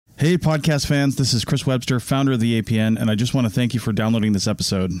Hey, podcast fans, this is Chris Webster, founder of the APN, and I just want to thank you for downloading this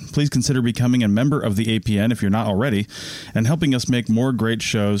episode. Please consider becoming a member of the APN if you're not already, and helping us make more great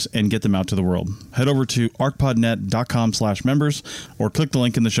shows and get them out to the world. Head over to arcpodnet.com/members or click the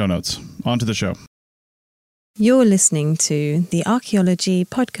link in the show notes. On to the show. You're listening to the Archaeology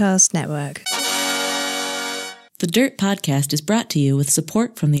Podcast Network. The Dirt Podcast is brought to you with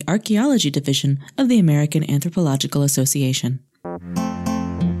support from the Archaeology Division of the American Anthropological Association.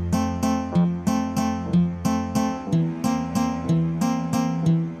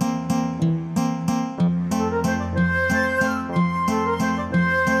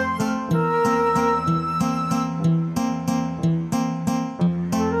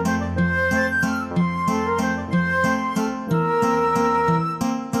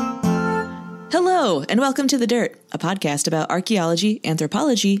 Hello, and welcome to The Dirt, a podcast about archaeology,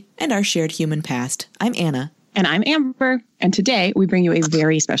 anthropology, and our shared human past. I'm Anna. And I'm Amber. And today we bring you a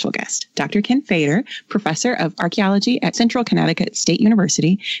very special guest, Dr. Ken Fader, professor of archaeology at Central Connecticut State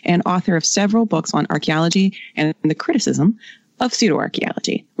University and author of several books on archaeology and the criticism of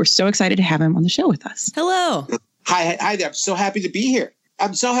pseudoarchaeology. We're so excited to have him on the show with us. Hello. Hi there. I'm so happy to be here.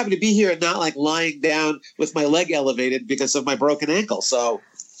 I'm so happy to be here and not like lying down with my leg elevated because of my broken ankle. So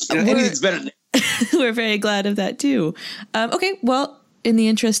anything's better than We're very glad of that, too. Okay, well, in the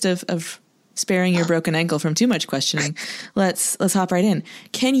interest of sparing your broken ankle from too much questioning, let's hop right in.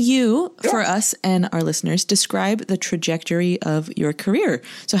 Can you, for us and our listeners, describe the trajectory of your career?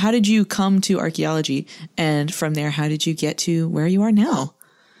 So how did you come to archaeology? And from there, how did you get to where you are now?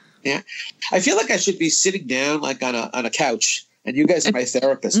 Yeah, I feel like I should be sitting down like on a couch. And you guys are my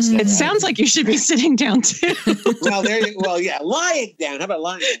therapists. It sounds like you should be sitting down, too. Lying down. How about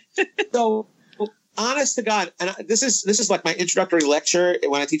lying down? So, honest to God, and this is like my introductory lecture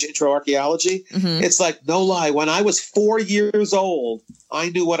when I teach intro archaeology. Mm-hmm. It's like, no lie. When I was 4 years old,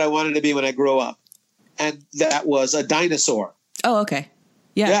 I knew what I wanted to be when I grew up. And that was a dinosaur. Oh, okay.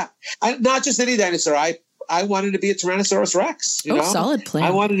 Yeah. Not just any dinosaur. I wanted to be a Tyrannosaurus Rex. You know? Solid plan.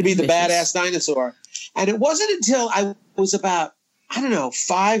 I wanted to be the badass dinosaur. And it wasn't until I was about,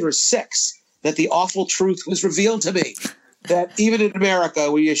 5 or 6 that the awful truth was revealed to me. That even in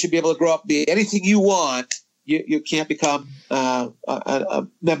America, where you should be able to grow up, be anything you want, you can't become a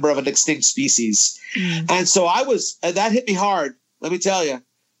member of an extinct species. Mm. And so that hit me hard. Let me tell you,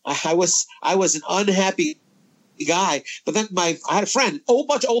 I was an unhappy guy. But then I had a friend, a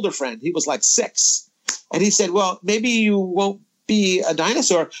much older friend. He was like 6. And he said, well, maybe you won't be a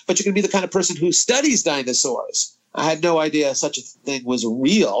dinosaur, but you can be the kind of person who studies dinosaurs. I had no idea such a thing was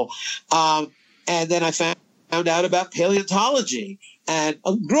real. And then I found out about paleontology and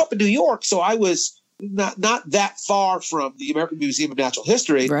grew up in New York. So I was not that far from the American Museum of Natural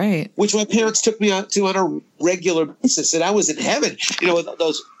History, right? Which my parents took me to on a regular basis. And I was in heaven, with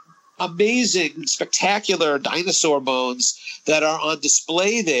those amazing, spectacular dinosaur bones that are on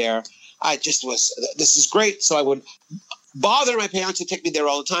display there. I just was, this is great. So I would bother my parents to take me there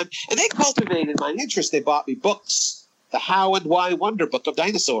all the time. And they cultivated my interest. They bought me books, the How and Why Wonder Book of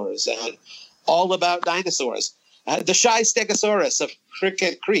Dinosaurs, and all about dinosaurs. The Shy Stegosaurus of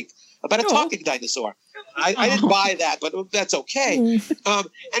Cricket Creek, about a talking dinosaur. I didn't buy that, but that's okay.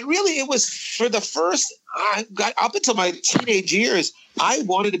 And really, it was for the first, up until my teenage years, I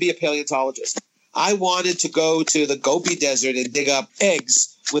wanted to be a paleontologist. I wanted to go to the Gobi Desert and dig up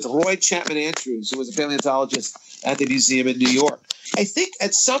eggs with Roy Chapman Andrews, who was a paleontologist at the museum in New York. I think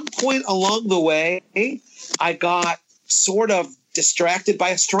at some point along the way, I got sort of distracted by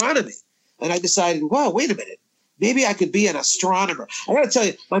astronomy. And I decided, well, wait a minute. Maybe I could be an astronomer. I got to tell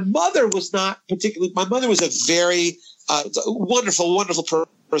you, my mother was a very wonderful, wonderful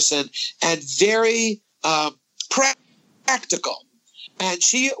person and very practical. And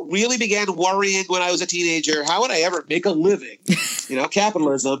she really began worrying when I was a teenager, how would I ever make a living,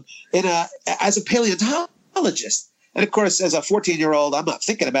 capitalism, as a paleontologist? And, of course, as a 14-year-old, I'm not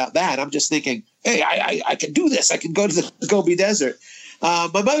thinking about that. I'm just thinking, hey, I can do this. I can go to the Gobi Desert. My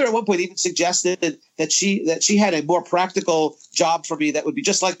mother at one point even suggested that she had a more practical job for me that would be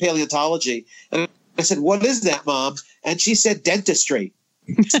just like paleontology. And I said, what is that, Mom? And she said, dentistry.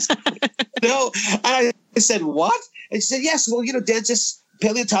 No. And I said, what? And she said, yes, well, dentists,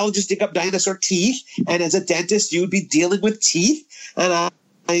 paleontologists dig up dinosaur teeth. And as a dentist, you would be dealing with teeth. And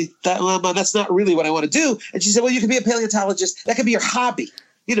I thought, well, Mom, that's not really what I want to do. And she said, well, you can be a paleontologist. That could be your hobby.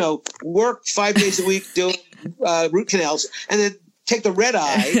 Work 5 days a week doing root canals. And then take the red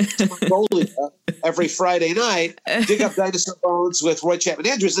eye to Mongolia every Friday night, dig up dinosaur bones with Roy Chapman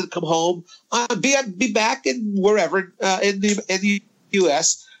Andrews, and come home, be back in wherever in the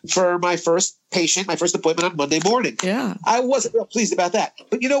U.S. for my first patient, my first appointment on Monday morning. Yeah. I wasn't real pleased about that.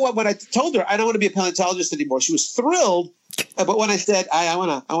 But you know what? When I told her I don't want to be a paleontologist anymore, she was thrilled. But when I said I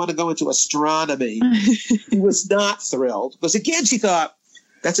want to go into astronomy, she was not thrilled, because again she thought,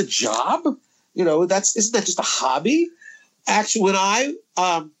 that's a job, isn't that just a hobby? Actually, when I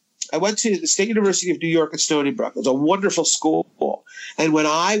went to the State University of New York at Stony Brook, it was a wonderful school, and when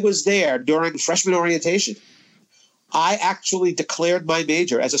I was there during freshman orientation, I actually declared my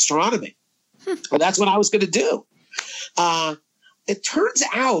major as astronomy. Well, that's what I was going to do. It turns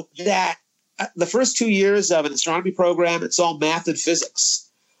out that the first 2 years of an astronomy program, it's all math and physics.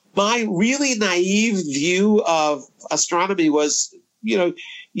 My really naive view of astronomy was, you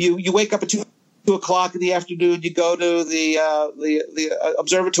wake up at 2 o'clock in the afternoon, you go to the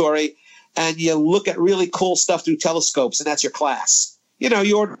observatory, and you look at really cool stuff through telescopes, and that's your class.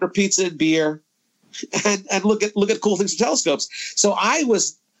 You order pizza and beer, and look at cool things through telescopes. So I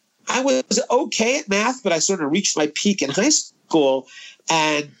was okay at math, but I sort of reached my peak in high school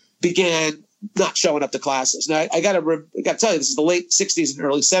and began not showing up to classes. Now I got to tell you, this is the late 60s and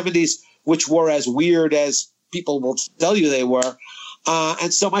early 70s, which were as weird as people will tell you they were.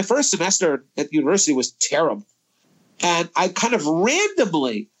 And so my first semester at the university was terrible. And I kind of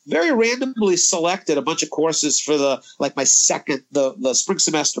very randomly selected a bunch of courses for the spring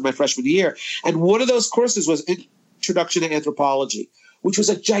semester, my freshman year. And one of those courses was Introduction to Anthropology, which was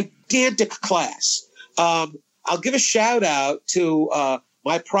a gigantic class. I'll give a shout out to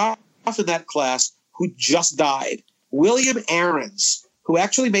my prof in that class who just died, William Ahrens, who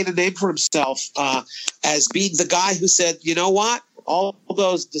actually made a name for himself as being the guy who said, you know what? All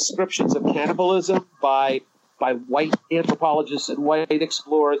those descriptions of cannibalism by white anthropologists and white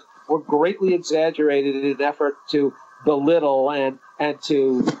explorers were greatly exaggerated in an effort to belittle and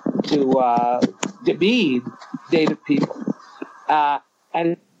to demean Native people.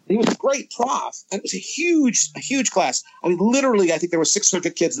 And he was a great prof. And it was a huge class. I mean, literally, I think there were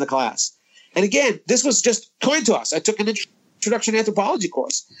 600 kids in the class. And again, this was just coined to us. I took an introduction to anthropology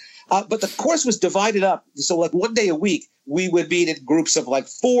course. But the course was divided up. So like one day a week, we would meet in groups of like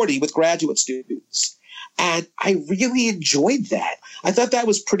 40 with graduate students. And I really enjoyed that. I thought that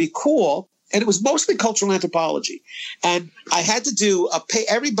was pretty cool. And it was mostly cultural anthropology. And I had to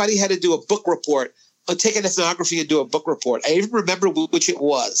everybody had to do a book report, take an ethnography and do a book report. I even remember which it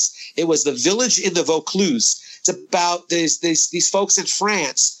was. It was The Village in the Vaucluse. It's about these folks in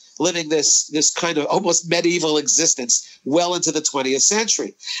France living this kind of almost medieval existence well into the 20th century.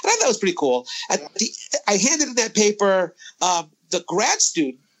 And I thought that was pretty cool. I handed in that paper. The grad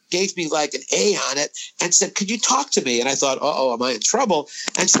student gave me like an A on it and said, "Could you talk to me?" And I thought, uh-oh, am I in trouble?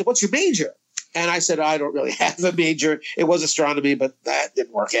 And she said, "What's your major?" And I said, "I don't really have a major. It was astronomy, but that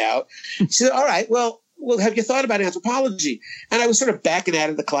didn't work out." She said, "All right, well, have you thought about anthropology?" And I was sort of backing out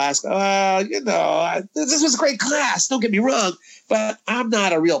of the class. This was a great class. Don't get me wrong, but I'm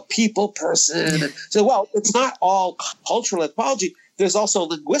not a real people person. So, well, it's not all cultural anthropology. There's also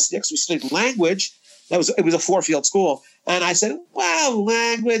linguistics. We studied language. It was a 4-field school. And I said, well,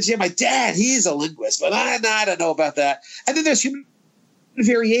 language. Yeah, my dad, he's a linguist, but I don't know about that. And then there's human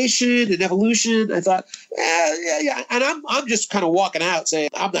variation and evolution. I thought, yeah. And I'm just kind of walking out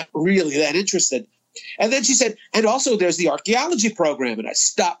saying, I'm not really that interested. And then she said, and also there's the archaeology program. And I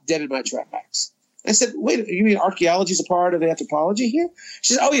stopped dead in my tracks. I said, wait, you mean archaeology is a part of anthropology here?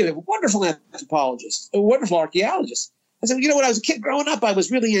 She said, oh, yeah, wonderful anthropologists, wonderful archaeologists. I said, when I was a kid growing up, I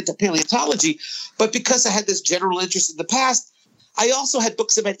was really into paleontology. But because I had this general interest in the past, I also had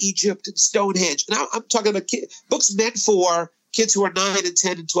books about Egypt and Stonehenge. And I'm talking about books meant for kids who are 9 and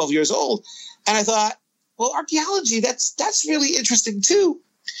 10 and 12 years old. And I thought, well, archaeology, that's really interesting too.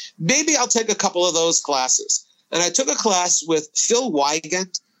 Maybe I'll take a couple of those classes. And I took a class with Phil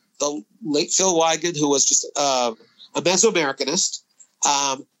Wygant, the late Phil Wygant, who was just a Mesoamericanist,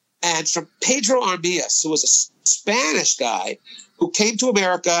 and from Pedro Armias, who was a Spanish guy who came to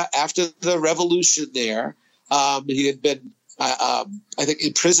America after the revolution there. He had been, I think,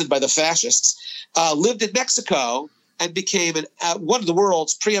 imprisoned by the fascists, lived in Mexico, and became one of the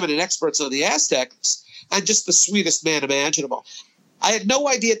world's preeminent experts on the Aztecs, and just the sweetest man imaginable. I had no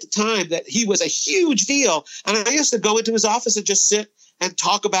idea at the time that he was a huge deal, and I used to go into his office and just sit and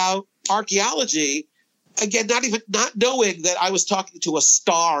talk about archaeology. Again, not knowing that I was talking to a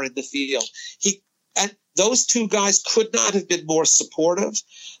star in the field. And those two guys could not have been more supportive.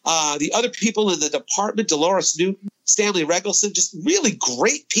 The other people in the department, Dolores Newton, Stanley Regelson, just really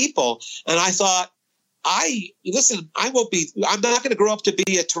great people. And I thought, I'm not going to grow up to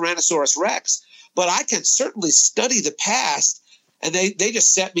be a Tyrannosaurus Rex, but I can certainly study the past. And they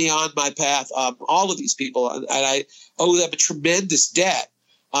just set me on my path. All of these people, and I owe them a tremendous debt.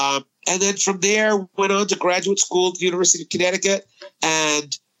 And then from there, went on to graduate school at the University of Connecticut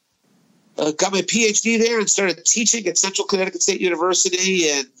and got my PhD there and started teaching at Central Connecticut State University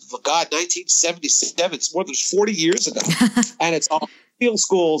in, 1977. It's more than 40 years ago. And it's all field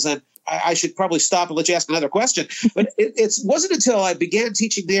schools. And I should probably stop and let you ask another question. But it wasn't until I began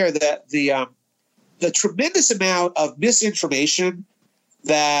teaching there that the tremendous amount of misinformation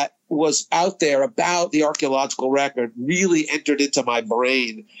that was out there about the archaeological record really entered into my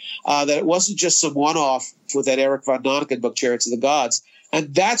brain, that it wasn't just some one-off with that Eric von Däniken book, Chariots of the Gods.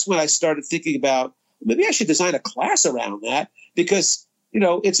 And that's when I started thinking about, maybe I should design a class around that, because,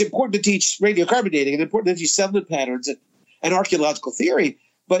 it's important to teach radiocarbon dating and important to teach settlement patterns and archaeological theory.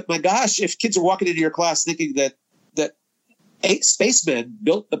 But my gosh, if kids are walking into your class thinking that 8 spacemen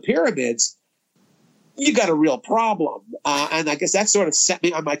built the pyramids, you got a real problem. And I guess that sort of set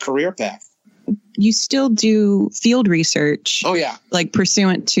me on my career path. You still do field research. Oh, yeah. Like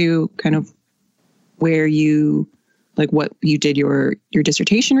pursuant to kind of where you, like what you did your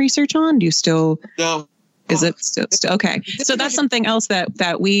dissertation research on? Do you still? No. Is it still okay? So that's something else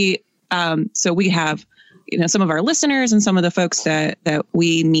that we, so we have, some of our listeners and some of the folks that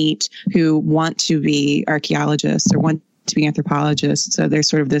we meet who want to be archaeologists or want to be anthropologists. So there's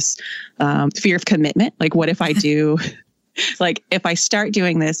sort of this fear of commitment. Like, what if I do, like, if I start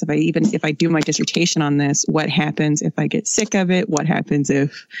doing this, if I do my dissertation on this, what happens if I get sick of it? What happens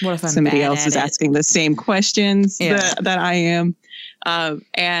if somebody else is asking the same questions that I am?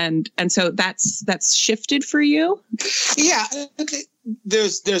 And so that's shifted for you. Yeah.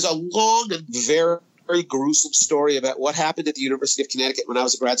 There's a long and very gruesome story about what happened at the University of Connecticut when I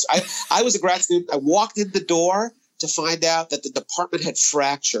was a grad student. I was a grad student. I walked in the door to find out that the department had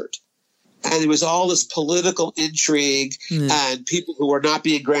fractured. And there was all this political intrigue and people who were not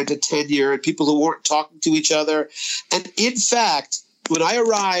being granted tenure and people who weren't talking to each other. And in fact, when I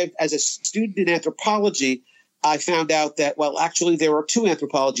arrived as a student in anthropology, I found out that, well, actually there are 2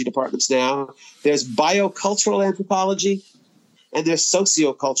 anthropology departments now. There's biocultural anthropology and there's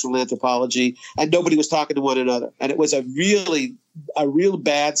sociocultural anthropology, and nobody was talking to one another. And it was a real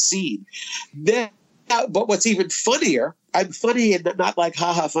bad scene. But what's even funnier, I'm funny and not like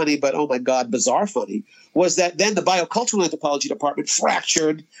haha funny, but oh my God, bizarre funny, was that then the biocultural anthropology department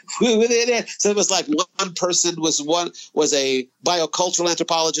fractured within it. So it was like one person was a biocultural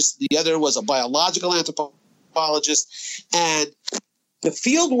anthropologist, the other was a biological anthropologist. And the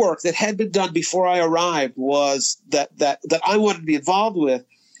field work that had been done before I arrived was that I wanted to be involved with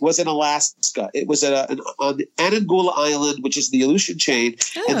was in Alaska. It was on Anangula Island, which is the Aleutian chain,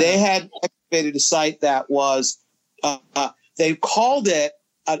 and they had excavated a site that was they called it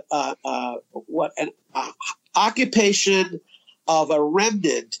an occupation of a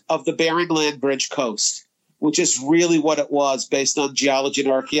remnant of the Bering Land Bridge coast, which is really what it was based on geology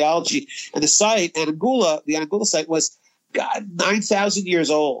and archaeology. And the site, the Anangula site, was 9,000 years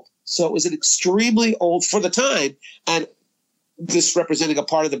old. So it was an extremely old, for the time, and this representing a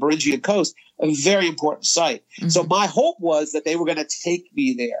part of the Beringian coast, a very important site. Mm-hmm. So my hope was that they were going to take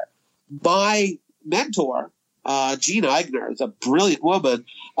me there. My mentor, Jean Eigner, is a brilliant woman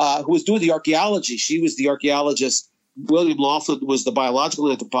who was doing the archaeology. She was the archaeologist. William Laughlin was the biological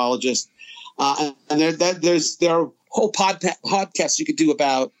anthropologist. And there are whole podcasts you could do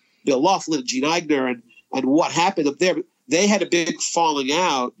about Bill Laughlin and Jean Eigner and what happened up there. They had a big falling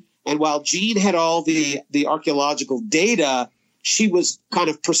out. And while Jean had all the archaeological data, she was kind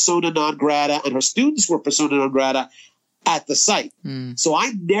of persona non grata, and her students were persona non grata at the site. So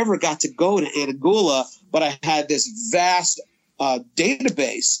I never got to go to Anangula, but I had this vast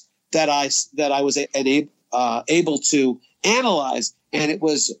database that I was able to analyze, and it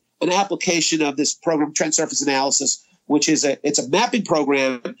was an application of this program, Trend Surface Analysis, which is it's a mapping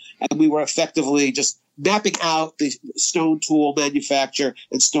program, and we were effectively just mapping out the stone tool manufacture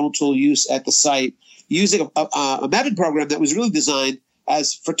and stone tool use at the site using a mapping program that was really designed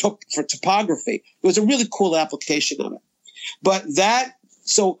as for topography. It was a really cool application of it. But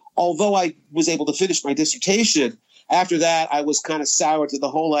so although I was able to finish my dissertation, after that I was kind of sour to the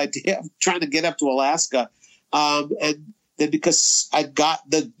whole idea of trying to get up to Alaska. And then because I got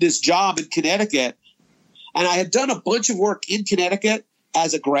this job in Connecticut, and I had done a bunch of work in Connecticut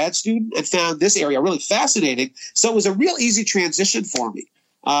as a grad student and found this area really fascinating. So it was a real easy transition for me.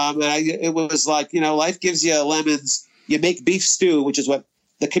 It was like, life gives you lemons. You make beef stew, which is what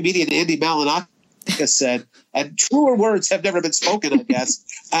the comedian Andy Malinakis said. And truer words have never been spoken, I guess.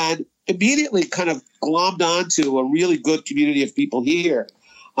 And immediately kind of glommed onto a really good community of people here.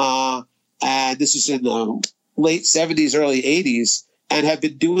 And this is in the late 70s, early 80s, and have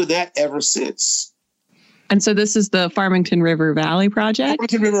been doing that ever since. And so this is the Farmington River Valley Project?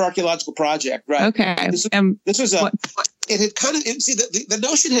 Farmington River Archaeological Project, right. Okay. This was it had kind of, see, the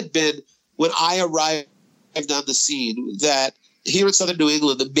notion had been when I arrived on the scene that here in southern New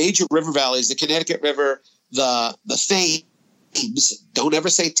England, the major river valleys, the Connecticut River, the Thames, don't ever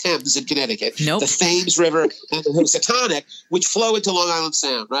say Thames in Connecticut, Nope. the Thames River and the Housatonic, which flow into Long Island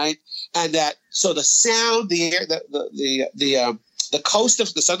Sound, right? And that, so the sound, the air, the coast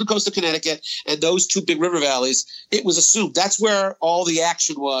of the southern coast of Connecticut and those two big river valleys, it was assumed that's where all the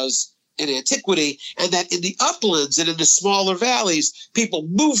action was in antiquity, and that in the uplands and in the smaller valleys, people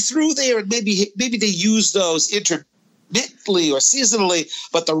moved through there and maybe they used those intermittently or seasonally,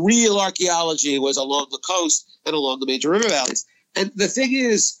 but the real archaeology was along the coast and along the major river valleys. And the thing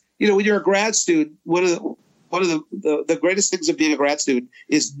is, when you're a grad student, one of the greatest things of being a grad student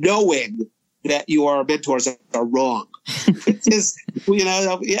is knowing that your mentors are wrong.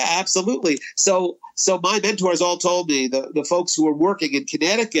 Yeah, absolutely. So my mentors all told me, the folks who were working in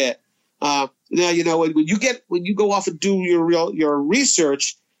Connecticut, when you go off and do your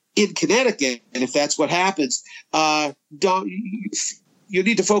research in Connecticut, and if that's what happens, you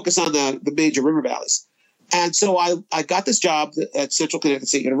need to focus on the major river valleys. And so I got this job at Central Connecticut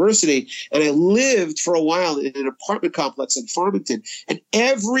State University, and I lived for a while in an apartment complex in Farmington. And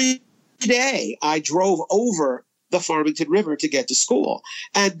every day I drove over the Farmington River to get to school.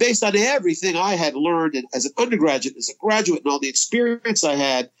 And based on everything I had learned as an undergraduate, as a graduate, and all the experience I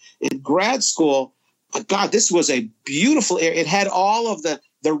had in grad school, God, this was a beautiful area. It had all of the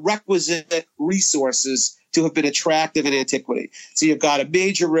requisite resources to have been attractive in antiquity. So you've got a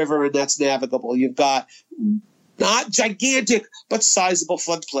major river, and that's navigable. You've got not gigantic, but sizable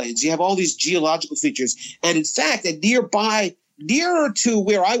floodplains. You have all these geological features. And in fact, nearer to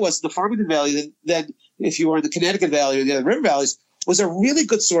where I was in the Farmington Valley than if you were in the Connecticut Valley or the other river valleys, was a really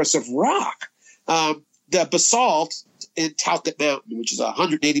good source of rock. The basalt in Talcott Mountain, which is a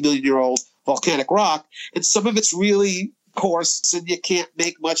 180 million year old volcanic rock, and some of it's really coarse and you can't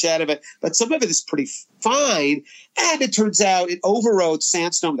make much out of it, but some of it is pretty fine. And it turns out it overrode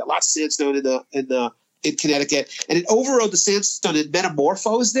sandstone. We got lots of sandstone in Connecticut, and it overrode the sandstone and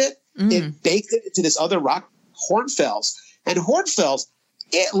metamorphosed it. It baked it into this other rock, hornfells. And hornfells,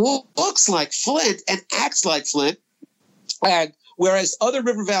 it looks like flint and acts like flint. And whereas other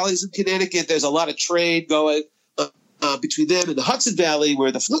river valleys in Connecticut, there's a lot of trade going between them and the Hudson Valley,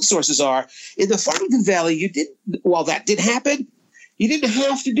 where the flint sources are. In the Farmington Valley, while that did happen, you didn't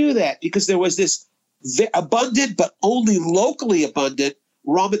have to do that because there was this abundant, but only locally abundant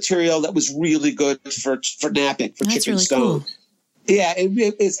raw material that was really good for knapping, for chipping really stone. Cool. Yeah,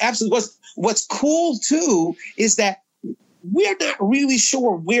 it's absolutely was. What's cool too is that we're not really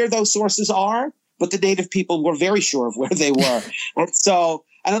sure where those sources are, but the native people were very sure of where they were. And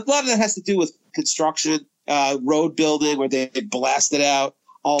a lot of that has to do with construction, road building, where they blasted out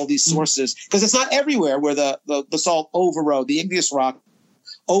all these sources, because it's not everywhere where the basalt overrode, the igneous rock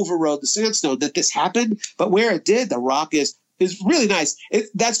overrode the sandstone that this happened, but where it did, the rock is really nice.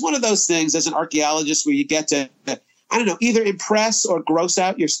 That's one of those things as an archaeologist where you get to, I don't know, either impress or gross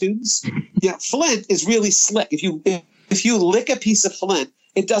out your students. Flint is really slick. If you lick a piece of flint,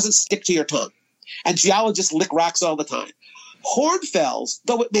 it doesn't stick to your tongue. And geologists lick rocks all the time. Hornfells,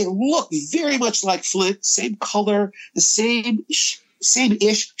 though it may look very much like flint, same color, the same-ish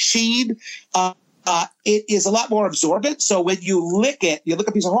sheen, it is a lot more absorbent. So when you lick a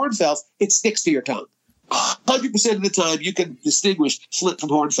piece of hornfells, it sticks to your tongue. 100% of the time, you can distinguish flint from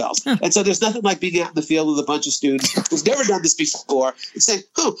hornfells. Huh. And so there's nothing like being out in the field with a bunch of students who's never done this before and saying,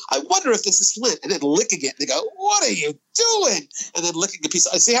 I wonder if this is flint, and then licking it. And they go, what are you doing? And then licking a piece.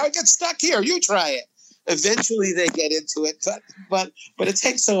 I see how it gets stuck here. You try it. Eventually they get into it, but it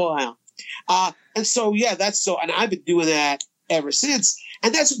takes a while. And I've been doing that ever since.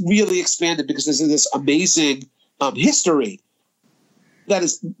 And that's really expanded because there's this amazing history that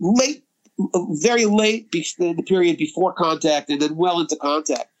is very late in the period before contact and then well into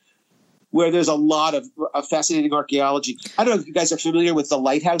contact, where there's a lot of fascinating archaeology. I don't know if you guys are familiar with the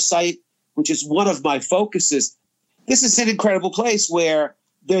Lighthouse site, which is one of my focuses. This is an incredible place where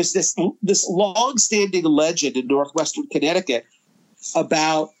there's this long-standing legend in northwestern Connecticut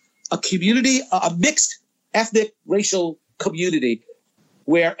about a community, a mixed ethnic racial community,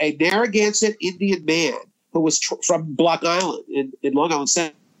 where a Narragansett Indian man who was from Block Island in Long Island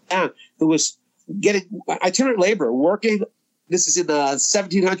Sound, who was getting itinerant labor, working, this is in the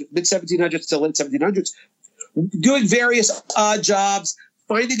mid-1700s to late 1700s, doing various odd jobs,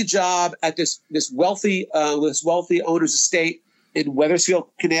 finding a job at this wealthy owner's estate in Wethersfield,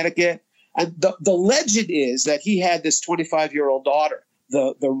 Connecticut. And the legend is that he had this 25-year-old daughter,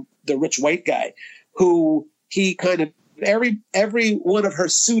 the rich white guy, who he kind of every one of her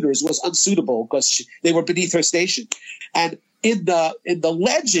suitors was unsuitable because they were beneath her station. And in the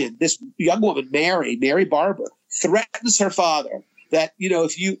legend, this young woman, Mary Barber, threatens her father that,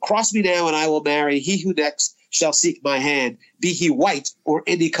 if you cross me now and I will marry, he who next shall seek my hand, be he white or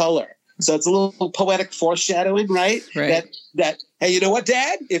any color. So it's a little poetic foreshadowing, right? That hey, you know what,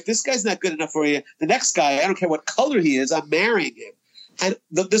 Dad? If this guy's not good enough for you, the next guy, I don't care what color he is, I'm marrying him. And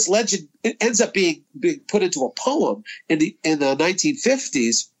this legend ends up being put into a poem in the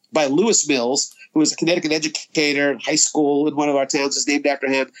 1950s by Lewis Mills, who was a Connecticut educator, high school in one of our towns is named after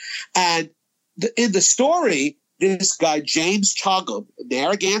him. And in the story, this guy, James Chogham,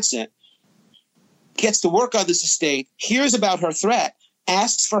 Narragansett, gets to work on this estate, hears about her threat,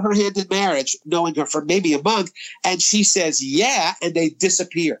 asks for her hand in marriage, knowing her for maybe a month, and she says, yeah, and they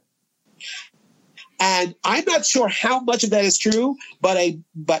disappear. And I'm not sure how much of that is true, but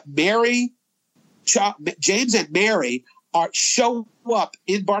James and Mary show up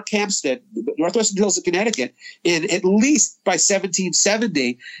in Barkhamsted, Northwestern Hills of Connecticut, in at least by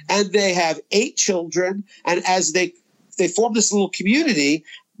 1770, and they have 8 children. And as they form this little community,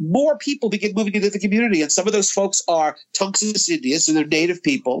 more people begin moving into the community, and some of those folks are Tungus Indians, and they're native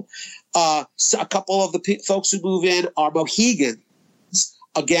people. So a couple of the folks who move in are Mohegans,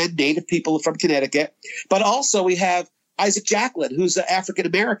 again, native people from Connecticut. But also we have Isaac Jacklin, who's an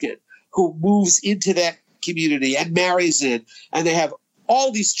African-American, who moves into that community and marries in, and they have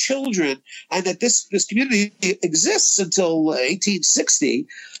all these children, and that this community exists until 1860.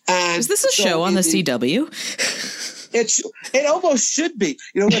 And is this a show on the CW? It almost should be.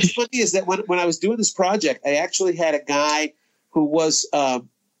 What's funny is that when I was doing this project, I actually had a guy who was an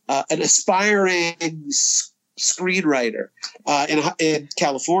aspiring screenwriter in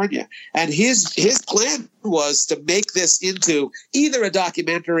California, and his plan was to make this into either a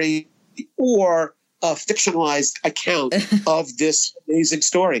documentary or a fictionalized account of this amazing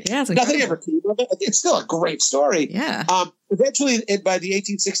story. Yeah, nothing ever came of it. It's still a great story. Yeah. Eventually, by the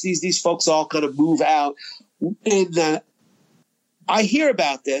 1860s, these folks all kind of move out. And I hear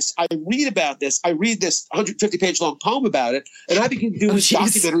about this. I read about this. I read this 150-page long poem about it, and I begin doing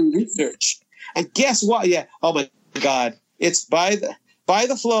documentary research. And guess what? Yeah. Oh my God! It's by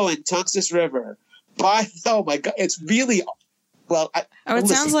the flowing Tungus River. Oh my God! It's really well. It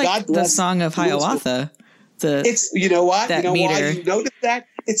sounds like the Song of Hiawatha. It's why you know meter. why you noticed that?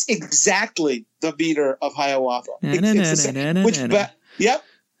 It's exactly the meter of Hiawatha.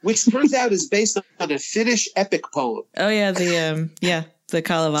 Which turns out is based on a Finnish epic poem. Oh yeah, the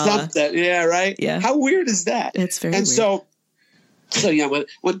Kalevala. Yeah, right. Yeah. How weird is that? It's very weird. So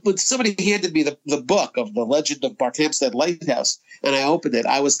when somebody handed me the book of the Legend of Barkhamsted Lighthouse, and I opened it,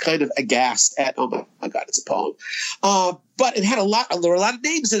 I was kind of aghast at, oh my God, it's a poem. But it had there were a lot of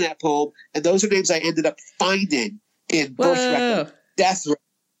names in that poem, and those are names I ended up finding in birth record, death record.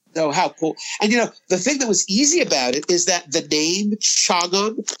 Oh, how cool. And, the thing that was easy about it is that the name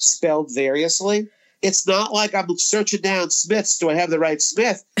Chogham, spelled variously, it's not like I'm searching down Smiths. Do I have the right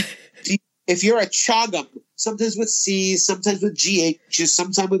Smith? If you're a Chogham, sometimes with C's, sometimes with GH's,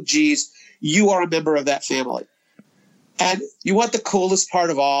 sometimes with G's, you are a member of that family. And you want the coolest part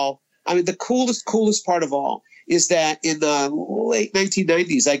of all? I mean, the coolest part of all is that in the late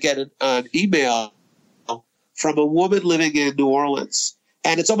 1990s, I get an email from a woman living in New Orleans.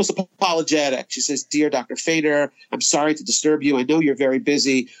 And it's almost apologetic. She says, "Dear Dr. Fader, I'm sorry to disturb you. I know you're very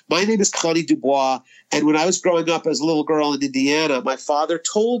busy. My name is Connie Dubois. And when I was growing up as a little girl in Indiana, my father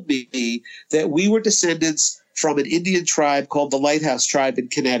told me that we were descendants from an Indian tribe called the Lighthouse Tribe in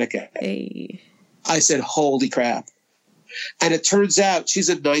Connecticut." Hey. I said, holy crap. And it turns out she's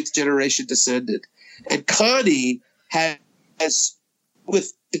a 9th generation descendant. And Connie has,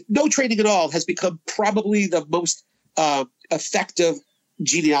 with no training at all, has become probably the most effective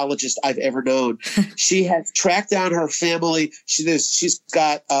genealogist I've ever known. She has tracked down her family. She's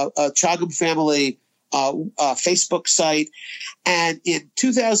got a Chogham family Facebook site. And in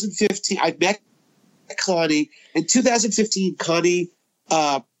 2015, I met Connie. In 2015, Connie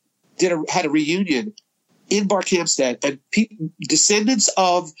had a reunion in Barkhamsted, and descendants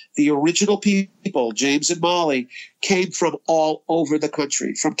of the original people, James and Molly, came from all over the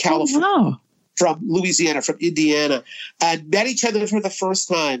country, from California. Oh, wow. From Louisiana, from Indiana, and met each other for the first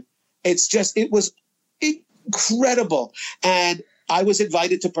time. It was incredible. And I was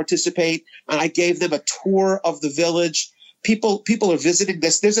invited to participate, and I gave them a tour of the village. People are visiting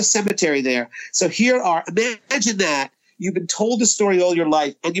this. There's a cemetery there. So imagine that. You've been told the story all your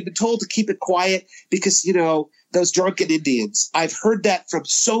life, and you've been told to keep it quiet because, those drunken Indians. I've heard that from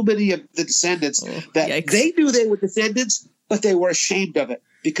so many of the descendants that yikes. They knew they were descendants, but they were ashamed of it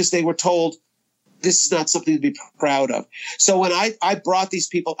because they were told this is not something to be proud of. So when I brought these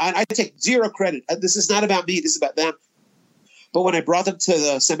people, I take zero credit. This is not about me. This is about them. But when I brought them to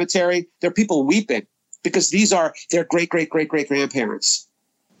the cemetery, there are people weeping because these are their great-great-great-great-grandparents.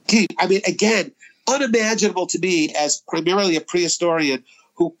 I mean, again, unimaginable to me as primarily a prehistorian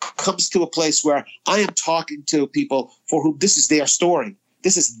who comes to a place where I am talking to people for whom this is their story.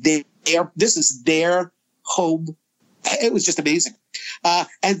 This is their home. It was just amazing.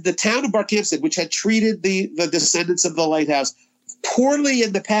 And the town of Barkhamsted, which had treated the descendants of the lighthouse poorly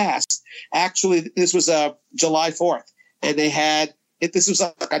in the past, actually, this was July 4th, and they had this was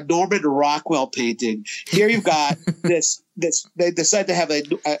like a Norman Rockwell painting. Here you've got this. They decided to have a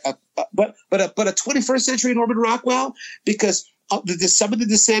 21st century Norman Rockwell because some of the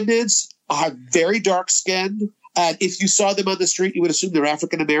descendants are very dark skinned, and if you saw them on the street, you would assume they're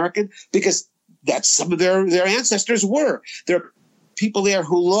African American because that's some of their ancestors were. There are people there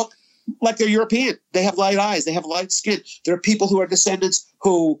who look like they're European. They have light eyes. They have light skin. There are people who are descendants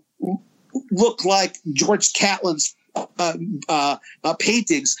who look like George Catlin's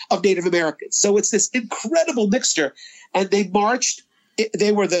paintings of Native Americans. So it's this incredible mixture. And they marched.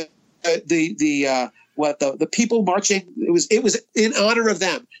 They were the people marching. It was in honor of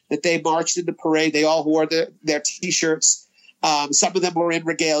them that they marched in the parade. They all wore their T-shirts. Some of them were in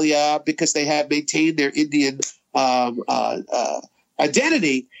regalia because they had maintained their Indian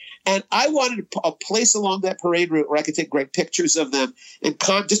identity. And I wanted a place along that parade route where I could take great pictures of them. And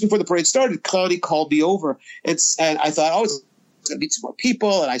just before the parade started, Connie called me over, and I thought, oh, it's going to meet some more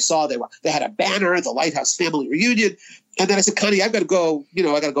people. And I saw they had a banner, the Lighthouse Family Reunion. And then I said, Connie, I've got to go. I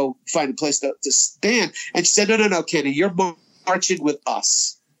got to go find a place to stand. And she said, no, Kenny, you're marching with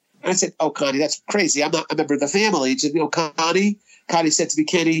us. And I said, oh, Connie, that's crazy. I'm not a member of the family. She said, Connie said to me,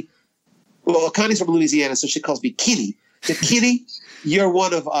 Kenny, well, Connie's from Louisiana, so she calls me Kitty. She said, Kitty, you're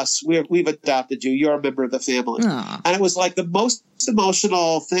one of us. We've adopted you. You're a member of the family. Aww. And it was like the most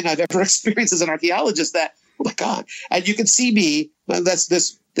emotional thing I've ever experienced as an archaeologist that, oh my God. And you can see me, that's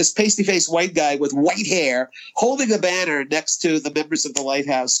this pasty-faced white guy with white hair holding a banner next to the members of the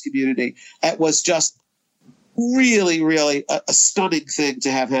Lighthouse community. It was just really, really a stunning thing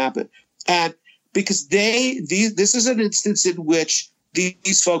to have happen. And because this is an instance in which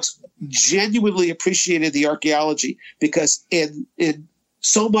these folks genuinely appreciated the archaeology because in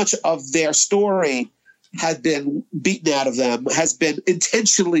so much of their story had been beaten out of them, has been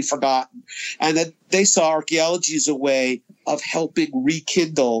intentionally forgotten, and that they saw archaeology as a way of helping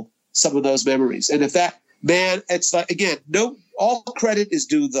rekindle some of those memories. And if that, man, it's like, again, all credit is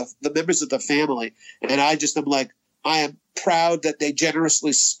due the members of the family. And I'm like, I am proud that they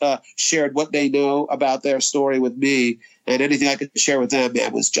generously shared what they know about their story with me, and anything I could share with them,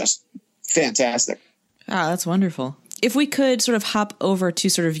 man, was just fantastic. Ah, that's wonderful. If we could sort of hop over to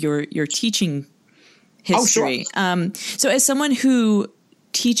sort of your teaching history. Oh, sure. So as someone who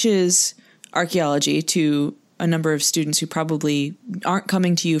teaches archaeology to a number of students who probably aren't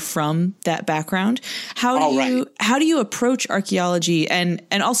coming to you from that background, how do you approach archaeology? And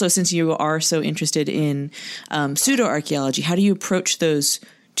also, since you are so interested in pseudo-archaeology, how do you approach those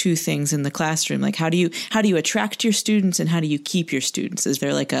two things in the classroom? Like, how do you attract your students and how do you keep your students? Is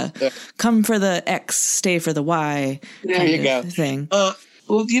there like a come for the X, stay for the Y kind of thing? Well,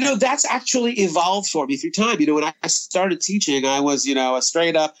 that's actually evolved for me through time. When I started teaching, I was, a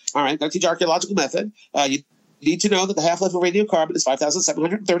straight up, all right, I'm going to teach archaeological method. You need to know that the half-life of radiocarbon is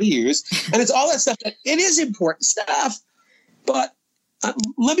 5,730 years. And it's all that stuff. It is important stuff. But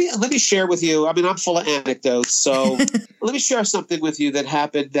let me share with you. I mean, I'm full of anecdotes. So let me share something with you that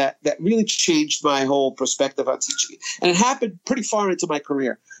happened that really changed my whole perspective on teaching. And it happened pretty far into my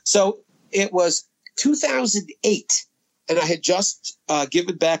career. So it was 2008. And I had just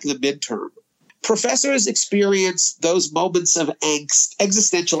given back the midterm. Professors experience those moments of angst,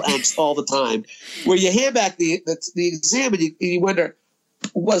 existential angst all the time, where you hand back the exam and you wonder,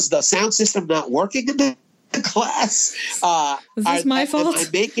 was the sound system not working in the class? Was this my fault?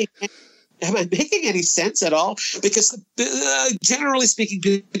 Am I making any sense at all? Because generally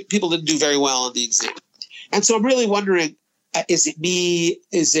speaking, people didn't do very well on the exam. And so I'm really wondering, is it me?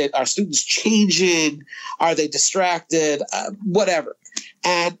 Is it our students changing? Are they distracted? Whatever.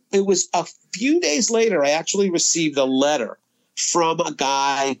 And it was a few days later, I actually received a letter from a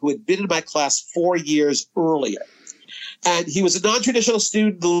guy who had been in my class 4 years earlier. And he was a non-traditional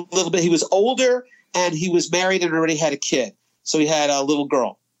student a little bit. He was older and he was married and already had a kid. So he had a little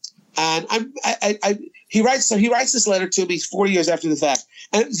girl. And he writes this letter to me 4 years after the fact.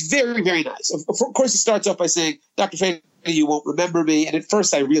 And it was very, very nice. Of course, he starts off by saying, Dr. Fader, you won't remember me. And at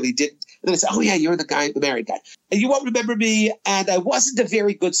first I really didn't. And then I said, oh yeah, you're the married guy. And you won't remember me. And I wasn't a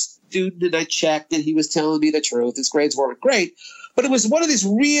very good student, and I checked, and he was telling me the truth. His grades weren't great. But it was one of these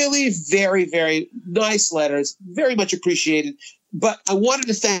really very, very nice letters, very much appreciated. But I wanted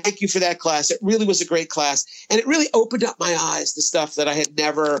to thank you for that class. It really was a great class. And it really opened up my eyes to stuff that I had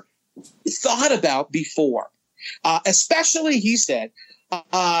never thought about before. Especially, he said,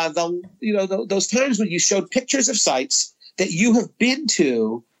 those times when you showed pictures of sites that you have been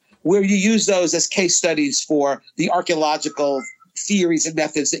to, where you use those as case studies for the archaeological theories and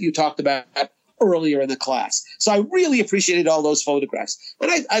methods that you talked about earlier in the class. So I really appreciated all those photographs.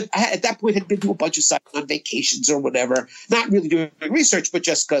 And I at that point had been to a bunch of sites on vacations or whatever, not really doing research, but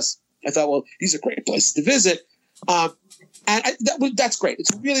just because I thought, well, these are great places to visit. That's great.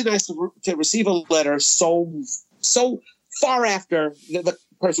 It's really nice to receive a letter so far after the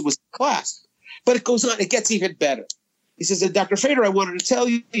person was in class. But it goes on. It gets even better. He says, Dr. Fader, I wanted to tell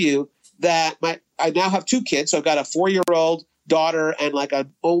you that I now have 2 kids. So I've got a 4-year-old daughter and like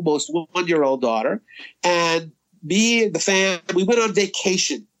an almost 1-year-old daughter. And me and the fam, we went on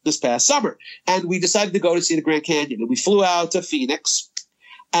vacation this past summer. And we decided to go to see the Grand Canyon. And we flew out to Phoenix.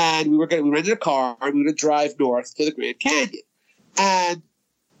 And we rented a car, and we were going to drive north to the Grand Canyon. And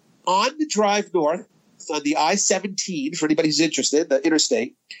on the drive north, on the I-17, for anybody who's interested, the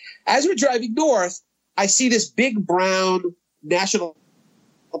interstate, as we're driving north, I see this big brown National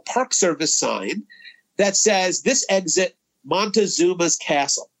Park Service sign that says, this exit, Montezuma's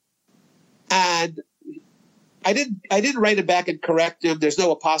Castle. And I didn't write it back and correct him. There's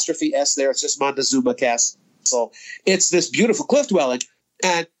no apostrophe S there. It's just Montezuma Castle. It's this beautiful cliff dwelling.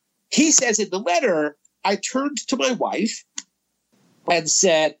 And he says in the letter, I turned to my wife and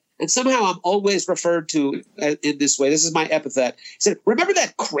said, and somehow I'm always referred to in this way. This is my epithet. He said, remember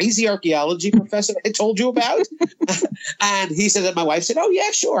that crazy archaeology professor I told you about? And he said that my wife said, oh,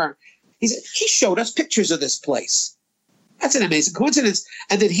 yeah, sure. He said, he showed us pictures of this place. That's an amazing coincidence.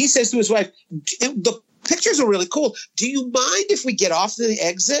 And then he says to his wife, the pictures are really cool. Do you mind if we get off the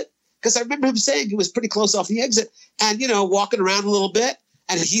exit? Because I remember him saying he was pretty close off the exit and, walking around a little bit.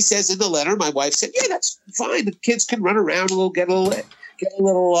 And he says in the letter, my wife said, yeah, that's fine. The kids can run around a little, get a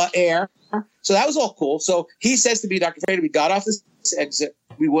little air. So that was all cool. So he says to me, Dr. Fader, we got off this exit.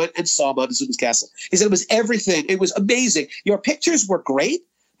 We went and saw Montezuma's Castle. He said it was everything. It was amazing. Your pictures were great,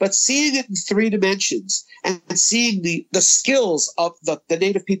 but seeing it in 3 dimensions and seeing the skills of the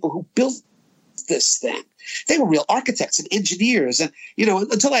native people who built this thing, they were real architects and engineers. And,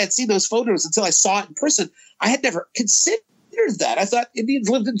 until I had seen those photos, until I saw it in person, I had never considered that. I thought Indians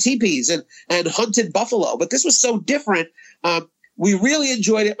lived in teepees and hunted buffalo, but this was so different. We really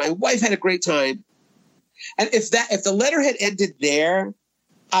enjoyed it. My wife had a great time. And if the letter had ended there,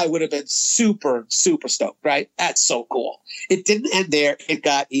 I would have been super, super stoked, right? That's so cool. It didn't end there. It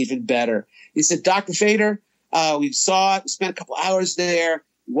got even better. He said, Dr. Fader, we saw it, we spent a couple hours there,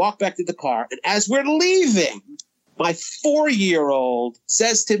 we walked back to the car. And as we're leaving, my 4-year-old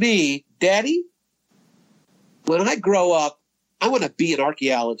says to me, Daddy, when I grow up, I want to be an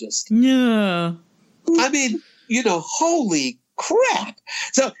archaeologist. Yeah. I mean, holy crap.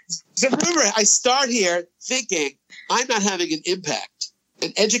 So remember, I start here thinking I'm not having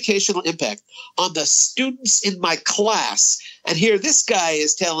an educational impact on the students in my class. And here this guy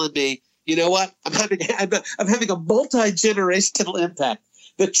is telling me, you know what? I'm having a multi-generational impact.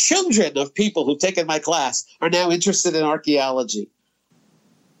 The children of people who've taken my class are now interested in archaeology.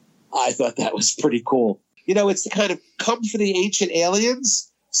 I thought that was pretty cool. It's the kind of come for the ancient aliens,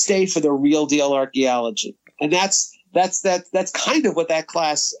 stay for the real deal archaeology. And that's kind of what that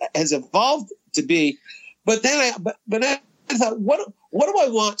class has evolved to be. But then I thought, what do I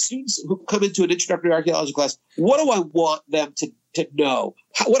want students who come into an introductory archaeology class, what do I want them to know?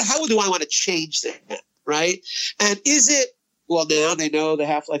 How do I want to change them, right? And is it, well, now they know the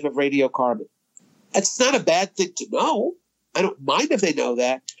half-life of radiocarbon. It's not a bad thing to know. I don't mind if they know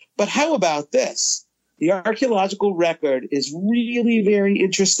that. But how about this? The archaeological record is really very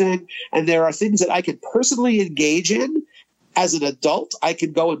interesting, and there are things that I can personally engage in. As an adult, I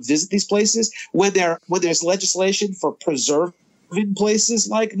can go and visit these places. When there's legislation for preserving places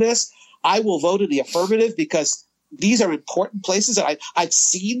like this, I will vote in the affirmative because these are important places, and I've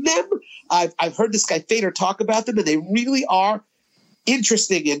seen them. I've heard this guy Fader talk about them, and they really are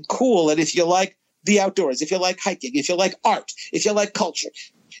interesting and cool. And if you like the outdoors, if you like hiking, if you like art, if you like culture,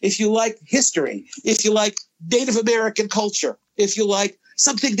 if you like history, if you like Native American culture, if you like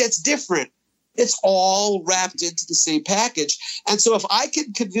something that's different, it's all wrapped into the same package. And so if I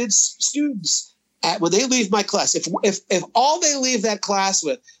can convince students when they leave my class, if all they leave that class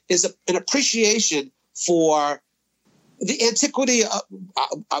with is an appreciation for the antiquity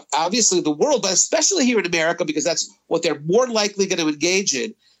of obviously the world, but especially here in America, because that's what they're more likely going to engage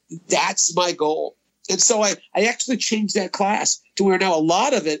in. That's my goal. And so I actually changed that class to where now a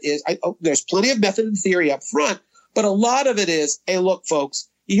lot of it is, there's plenty of method and theory up front, but a lot of it is, hey, look, folks,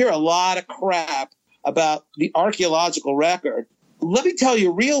 you hear a lot of crap about the archaeological record. Let me tell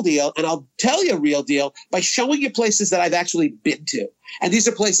you a real deal, and I'll tell you a real deal by showing you places that I've actually been to. And these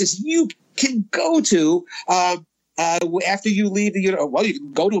are places you can go to after you leave the university. Well, you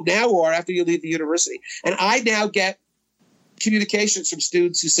can go to them now or after you leave the university. And I now get communications from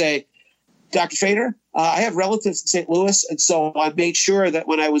students who say, Dr. Fader, I have relatives in St. Louis, and so I made sure that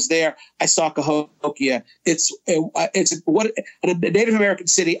when I was there, I saw Cahokia. It's what in a Native American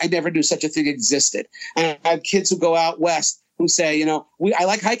city, I never knew such a thing existed. And I have kids who go out west who say, I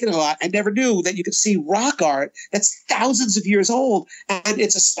like hiking a lot. I never knew that you could see rock art that's thousands of years old, and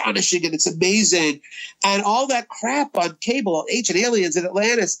it's astonishing and it's amazing. And all that crap on cable, ancient aliens in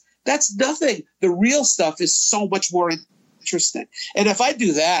Atlantis, that's nothing. The real stuff is so much more interesting. And if I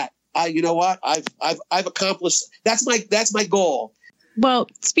do that, you know what? I've accomplished. That's my goal. Well,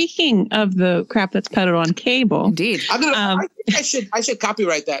 speaking of the crap that's peddled on cable, indeed, I should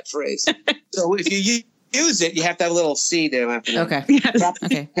copyright that phrase. So if you use it, you have to have a little C there. Okay. Yes.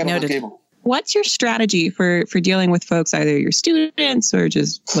 Okay. Noted. What's your strategy for dealing with folks, either your students or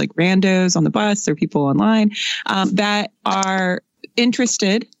just like randos on the bus or people online that are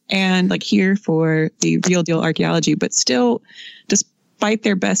interested and like here for the real deal archaeology, but still, despite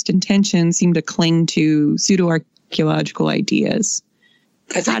their best intentions, seem to cling to pseudo-archaeological ideas?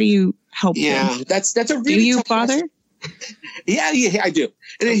 How do you help them? That's a really Do you tough bother? question. Yeah, I do.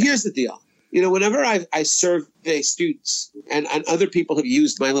 And here's the deal. Whenever I survey students and other people have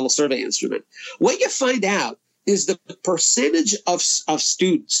used my little survey instrument, what you find out is the percentage of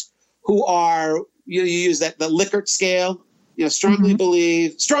students who are, you use the Likert scale, strongly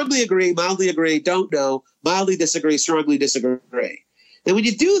believe, strongly agree, mildly agree, don't know, mildly disagree, strongly disagree. And when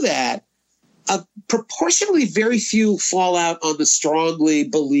you do that, proportionally very few fall out on the strongly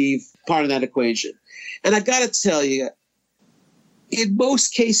believe part of that equation. And I've got to tell you, in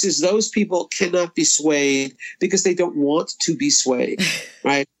most cases, those people cannot be swayed because they don't want to be swayed,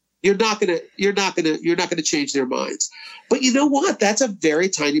 right? You're not gonna change their minds. But you know what? That's a very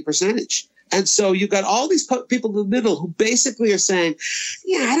tiny percentage. And so you've got all these people in the middle who basically are saying,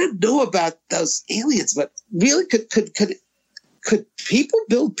 yeah, I don't know about those aliens, but really could people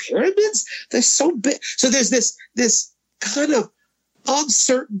build pyramids? They're so big. So there's this kind of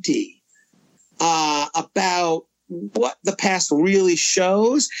uncertainty about what the past really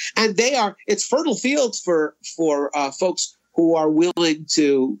shows, and it's fertile fields for folks who are willing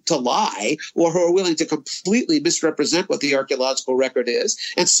to lie or who are willing to completely misrepresent what the archaeological record is.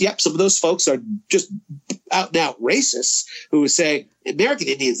 And some of those folks are just out and out racists who say American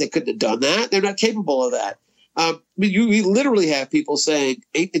Indians, they couldn't have done that. They're not capable of that. We literally have people saying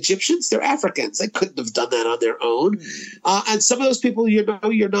Egyptians, they're Africans. They couldn't have done that on their own. And some of those people,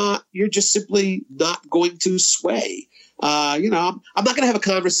 you're just simply not going to sway. I'm not going to have a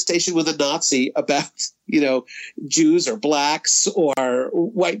conversation with a Nazi about, Jews or blacks or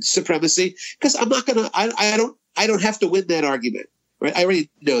white supremacy, because I'm not going to, I don't have to win that argument. Right? I already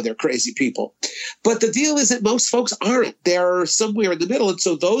know they're crazy people. But the deal is that most folks aren't. They're somewhere in the middle. And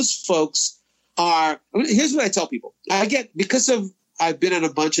so those folks here's what I tell people. I've been on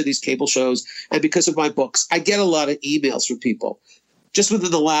a bunch of these cable shows, and because of my books, I get a lot of emails from people. Just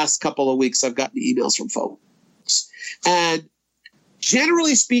within the last couple of weeks, I've gotten emails from folks. And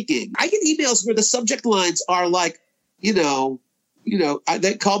generally speaking, I get emails where the subject lines are like, they call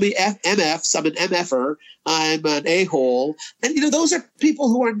me MFs. I'm an MFer. I'm an a-hole. And, those are people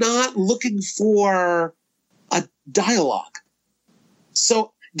who are not looking for a dialogue.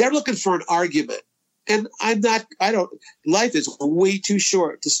 So they're looking for an argument. And life is way too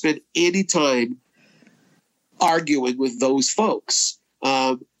short to spend any time arguing with those folks.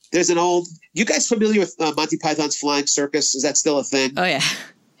 There's you guys familiar with Monty Python's Flying Circus? Is that still a thing? Oh, yeah.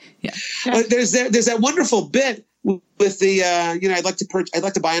 Yeah. There's that wonderful bit with the, I'd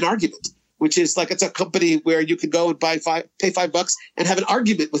like to buy an argument, which is like, it's a company where you can go and pay $5 and have an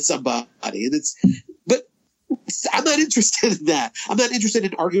argument with somebody. And but I'm not interested in that. I'm not interested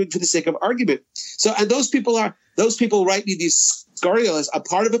in arguing for the sake of argument. So, and those people write me these scarios. I'm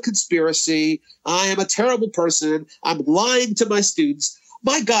part of a conspiracy. I am a terrible person. I'm lying to my students.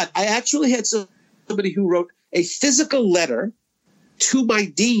 My God, I actually had somebody who wrote a physical letter to my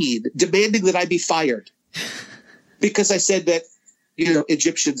dean demanding that I be fired because I said that,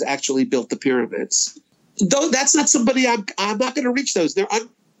 Egyptians actually built the pyramids. Though that's not somebody I'm not going to reach those. They're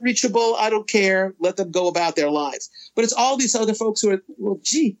reachable. I don't care. Let them go about their lives. But it's all these other folks who are, well,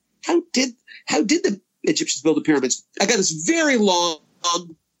 gee, how did the Egyptians build the pyramids? I got this very long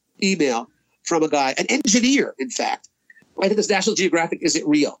email from a guy, an engineer, in fact. I think it's National Geographic, Is It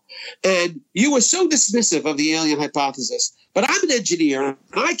Real? And you were so dismissive of the alien hypothesis, but I'm an engineer, and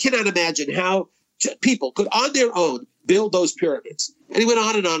I cannot imagine how people could, on their own, build those pyramids. And he went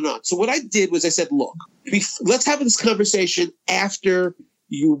on and on and on. So what I did was I said, look, let's have this conversation after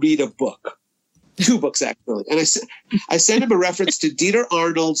you read a book. 2 books, actually. And I sent him a reference to Dieter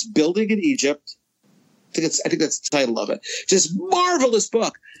Arnold's Building in Egypt. I think that's the title of it. Just marvelous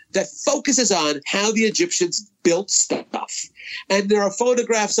book that focuses on how the Egyptians built stuff. And there are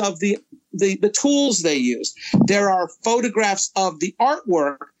photographs of the tools they used. There are photographs of the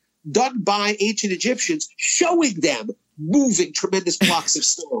artwork done by ancient Egyptians showing them moving tremendous blocks of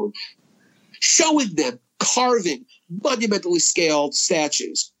stone, showing them carving monumentally scaled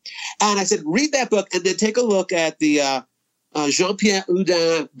statues. And I said, read that book and then take a look at the Jean-Pierre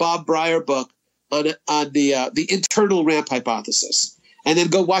Houdin, Bob Breyer book on the internal ramp hypothesis. And then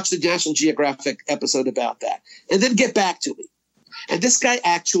go watch the National Geographic episode about that. And then get back to me. And this guy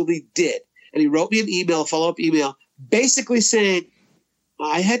actually did. And he wrote me an email, a follow-up email, basically saying,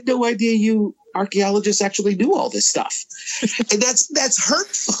 I had no idea you archaeologists actually knew all this stuff. And that's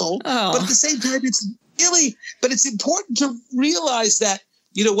hurtful. Oh. But at the same time, it's important to realize that,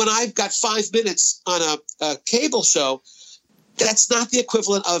 when I've got 5 minutes on a cable show, that's not the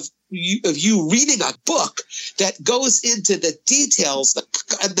equivalent of you reading a book that goes into the details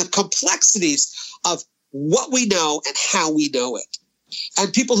and the complexities of what we know and how we know it.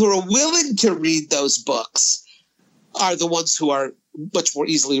 And people who are willing to read those books are the ones who are much more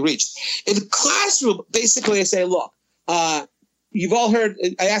easily reached. In the classroom, basically I say, look, you've all heard,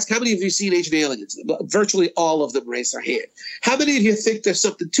 I ask, how many of you have seen Ancient Aliens? Virtually all of them raise their hand. How many of you think there's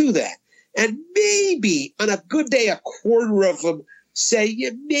something to that? And maybe, on a good day, a quarter of them say, yeah,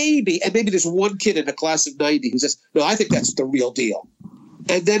 maybe. And maybe there's one kid in a class of 90 who says, no, I think that's the real deal.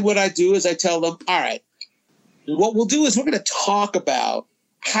 And then what I do is I tell them, all right, what we'll do is we're going to talk about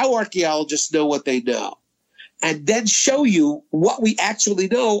how archaeologists know what they know, and then show you what we actually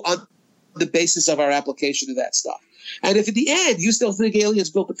know on the basis of our application of that stuff. And if at the end you still think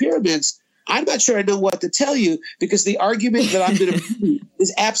aliens built the pyramids, I'm not sure I know what to tell you, because the argument that I'm going to make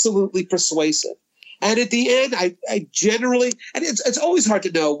is absolutely persuasive. And at the end, I generally, and it's always hard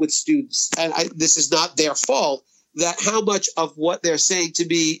to know with students, and this is not their fault, that how much of what they're saying to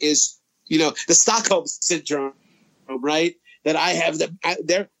me is, the Stockholm syndrome, right? That I have them,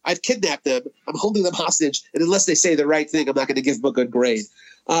 I've kidnapped them, I'm holding them hostage, and unless they say the right thing, I'm not going to give them a good grade.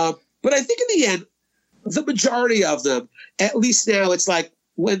 But I think in the end, the majority of them, at least now, it's like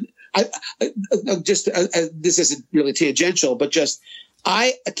when this isn't really tangential, but just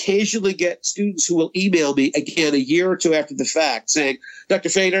I occasionally get students who will email me again a year or 2 after the fact saying, Dr.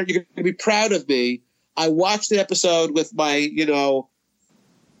 Fader, you're going to be proud of me. I watched the episode with my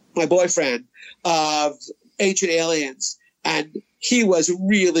boyfriend of Ancient Aliens, and he was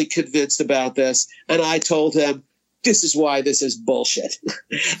really convinced about this. And I told him, this is why this is bullshit.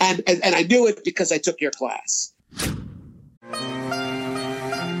 and I knew it because I took your class.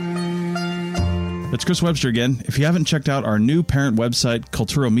 It's Chris Webster again. If you haven't checked out our new parent website,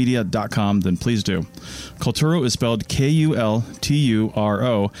 kulturomedia.com, then please do. Kulturo is spelled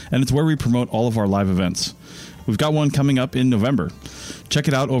Kulturo, and it's where we promote all of our live events. We've got one coming up in November. Check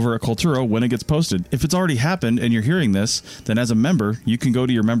it out over at Kulturo when it gets posted. If it's already happened and you're hearing this, then as a member, you can go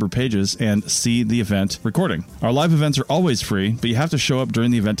to your member pages and see the event recording. Our live events are always free, but you have to show up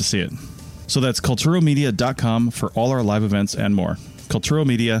during the event to see it. So that's kulturomedia.com for all our live events and more.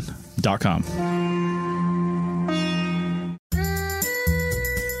 kulturomedia.com.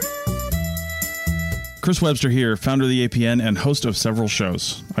 Chris Webster here, founder of the APN and host of several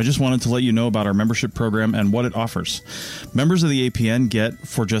shows. I just wanted to let you know about our membership program and what it offers. Members of the APN get,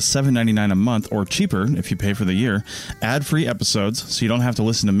 for just $7.99 a month, or cheaper if you pay for the year, ad-free episodes so you don't have to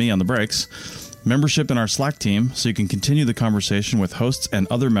listen to me on the breaks, membership in our Slack team so you can continue the conversation with hosts and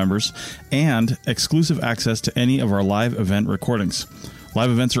other members, and exclusive access to any of our live event recordings. Live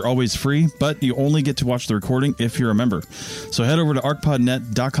events are always free, but you only get to watch the recording if you're a member. So head over to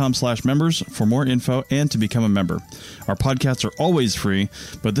arcpodnet.com/members for more info and to become a member. Our podcasts are always free,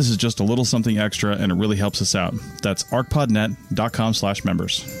 but this is just a little something extra and it really helps us out. That's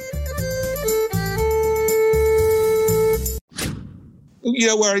arcpodnet.com/members.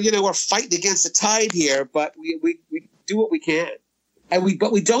 We're fighting against the tide here, but we do what we can.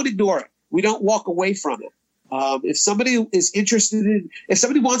 But we don't ignore it. We don't walk away from it. If somebody is interested if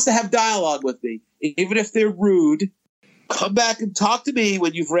somebody wants to have dialogue with me, even if they're rude, come back and talk to me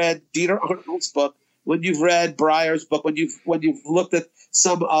when you've read Dieter Arnold's book, when you've read Breyer's book, when you've looked at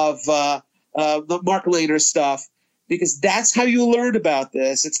some of the Mark Lehner stuff, because that's how you learn about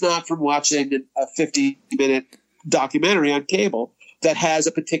this. It's not from watching a 50-minute documentary on cable that has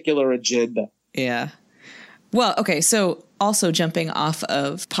a particular agenda. Yeah. Well, okay, so also jumping off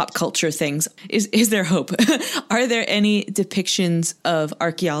of pop culture things, is there hope? Are there any depictions of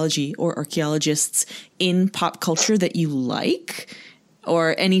archaeology or archaeologists in pop culture that you like?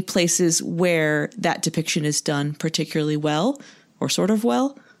 Or any places where that depiction is done particularly well, or sort of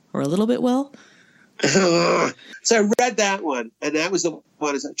well, or a little bit well? So I read that one, and that was the one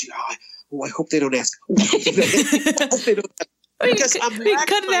I was like, I hope they don't ask. I hope they don't ask. Because I'm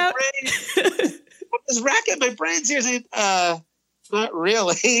racking my brains. I'm just racking my brains here saying, not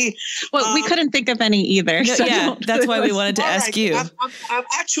really. Well, we couldn't think of any either. No, so yeah, that's why we wanted to ask you. I'm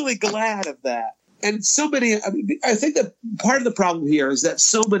actually glad of that. And so many, I think that part of the problem here is that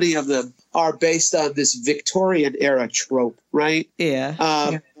so many of them are based on this Victorian era trope, right?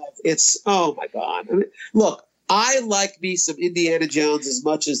 Yeah. It's, oh my God. I mean, look, I like me some Indiana Jones as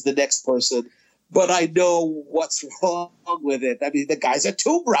much as the next person, but I know what's wrong with it. I mean, the guy's a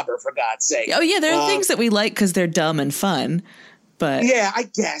tomb robber, for God's sake. Oh, yeah, there are things that we like because they're dumb and fun, but... Yeah, I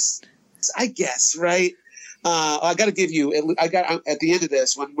guess, right? I got to give you, at the end of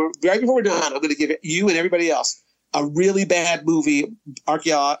this, right before we're done, I'm going to give you and everybody else a really bad movie,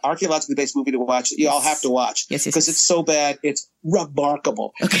 archaeologically based movie to watch. You all have to watch. Yes. Because it's so bad, it's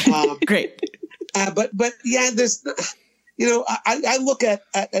remarkable. Okay, great. But yeah, there's, I look at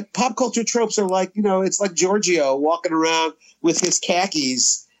pop culture tropes are like, it's like Giorgio walking around with his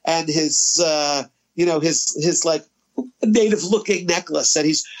khakis and his his like native looking necklace.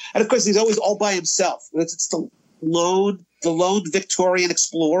 And of course he's always all by himself. It's the lone Victorian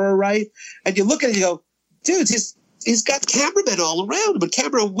explorer, right? And you look at it and you go, dude, he's got cameramen all around him and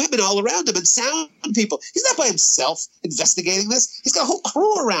camera women all around him and sound people. He's not by himself investigating this. He's got a whole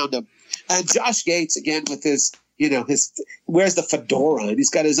crew around him. And Josh Gates, again, with his wears the fedora, and he's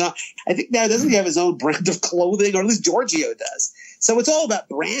got his own, I think now, doesn't he have his own brand of clothing, or at least Giorgio does. So it's all about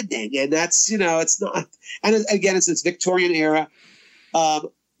branding, and that's, it's not, and again, it's this Victorian era.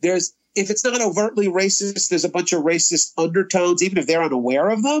 If it's not overtly racist, there's a bunch of racist undertones, even if they're unaware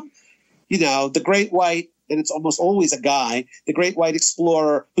of them. The great white, and it's almost always a guy, the great white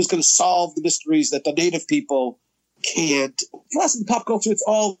explorer who's going to solve the mysteries that the native people can't. Plus, in pop culture, it's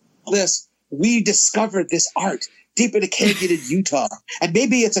all this. We discovered this art deep in a canyon in Utah, and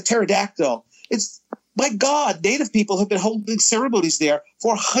maybe it's a pterodactyl. It's, my God, native people have been holding ceremonies there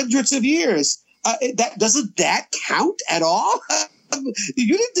for hundreds of years. Doesn't that count at all?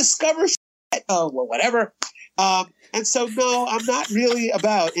 You didn't discover shit. Oh, well, whatever. And so, no, I'm not really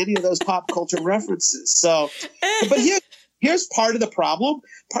about any of those pop culture references. So, but here's part of the problem.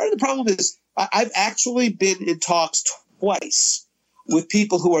 Part of the problem is I've actually been in talks twice with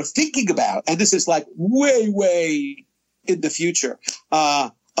people who are thinking about, and this is like way, way in the future,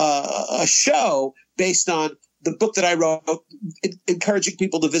 a show based on the book that I wrote, encouraging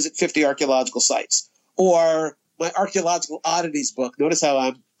people to visit 50 archaeological sites, or my archaeological oddities book. Notice how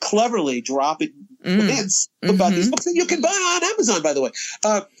I'm cleverly dropping hints about these books that you can buy on Amazon, by the way.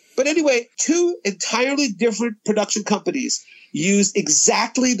 But anyway, two entirely different production companies use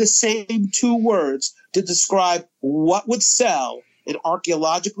exactly the same two words to describe what would sell an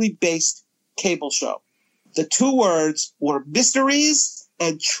archaeologically based cable show. The two words were mysteries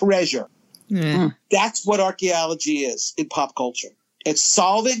and treasure. That's what archaeology is in pop culture. It's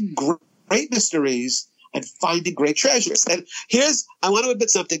solving great mysteries and finding great treasures. And I want to admit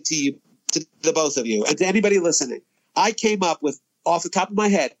something to you, to the both of you, and to anybody listening. I came up with, off the top of my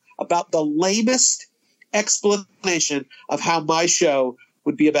head, about the lamest explanation of how my show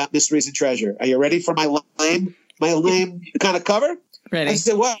would be about mysteries and treasure. Are you ready for my lame kind of cover? Ready. I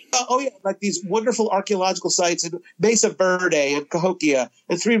said, like these wonderful archaeological sites in Mesa Verde and Cahokia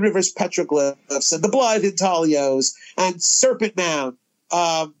and Three Rivers petroglyphs and the Blythe Intaglios and Serpent Mound.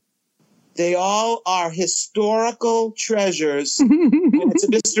 They all are historical treasures, and it's a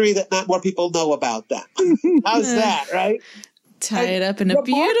mystery that not more people know about them. How's that, right? Tie it up in a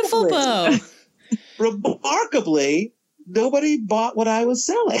beautiful bow. Remarkably, nobody bought what I was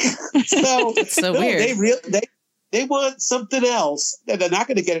selling. So it's so weird. They want something else, and they're not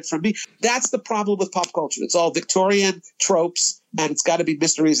going to get it from me. That's the problem with pop culture. It's all Victorian tropes, and it's got to be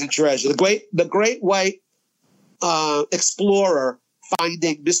mysteries and treasure. The great white explorer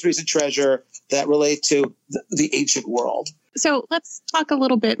finding mysteries and treasure that relate to the ancient world. So let's talk a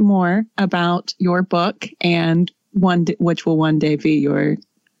little bit more about your book and which will one day be your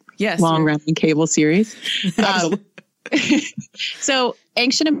long-running cable series. So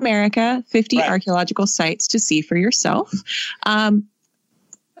Ancient America, 50 archaeological sites to see for yourself.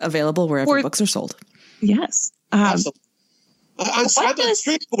 Available wherever books are sold. Yes. Absolutely. I'm on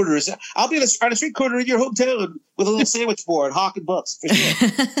street corners. I'll be on a street corner in your hometown with a little sandwich board, hawking books for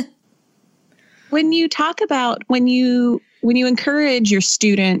sure. When you talk about when you encourage your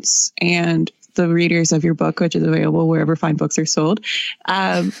students and the readers of your book, which is available wherever fine books are sold,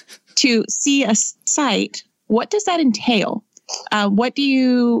 to see a site, what does that entail? How do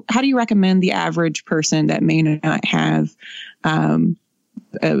you recommend the average person that may not have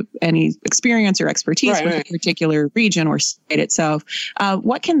any experience or expertise with a particular region or site itself?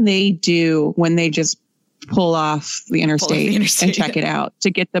 What can they do when they just pull off the interstate and check it out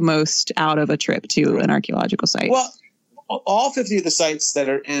to get the most out of a trip to an archaeological site? Well, all 50 of the sites that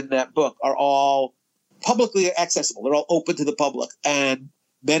are in that book are all publicly accessible. They're all open to the public. And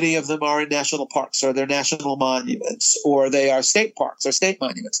many of them are in national parks, or they're national monuments, or they are state parks or state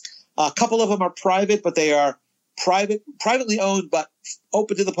monuments. A couple of them are private, but they are privately owned, but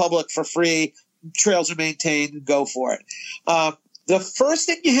open to the public for free. Trails are maintained. Go for it. The first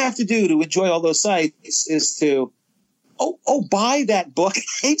thing you have to do to enjoy all those sites is to buy that book,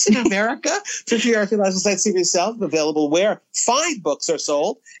 Ancient America, 50 Archaeological Sites for yourself, available where fine books are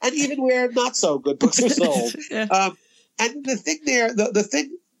sold and even where not so good books are sold. And the thing there, the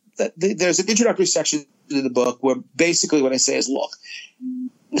thing that there's an introductory section in the book where basically what I say is, look,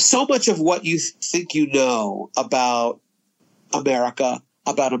 so much of what you think you know about America,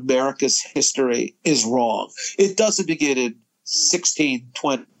 about America's history, is wrong. It doesn't begin in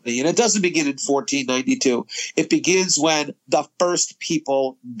 1620, and it doesn't begin in 1492. It begins when the first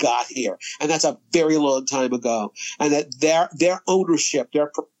people got here, and that's a very long time ago. And that their ownership,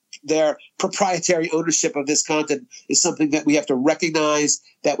 their proprietary ownership of this continent is something that we have to recognize,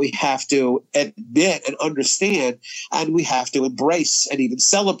 that we have to admit and understand, and we have to embrace and even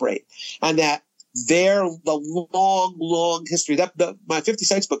celebrate. And that the long history. My 50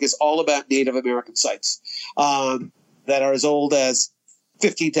 Sites book is all about Native American sites that are as old as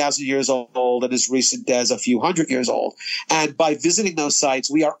 15,000 years old and as recent as a few hundred years old. And by visiting those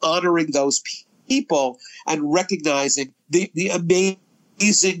sites, we are honoring those people and recognizing the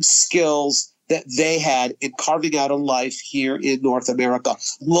amazing skills that they had in carving out a life here in North America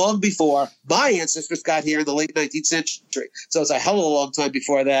long before my ancestors got here in the late 19th century. So it's a hell of a long time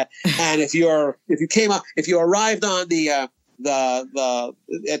before that. And if you arrived on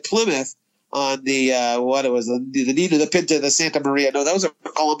at Plymouth on the Nina, the Pinta, the Santa Maria. No, those are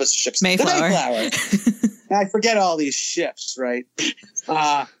Columbus ships. Mayflower. I forget all these ships, right?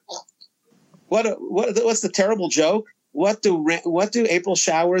 What's the terrible joke? What do April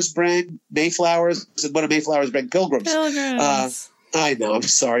showers bring? Mayflowers. What do Mayflowers bring? Pilgrims. I know. I'm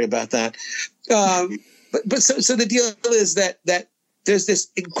sorry about that. But so the deal is that there's this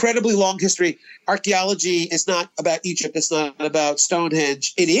incredibly long history. Archaeology is not about Egypt. It's not about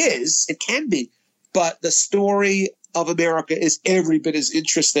Stonehenge. It is. It can be. But the story of America is every bit as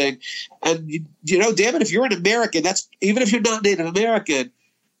interesting. And, damn it, if you're an American, even if you're not Native American,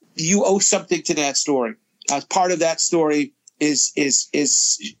 you owe something to that story. Part of that story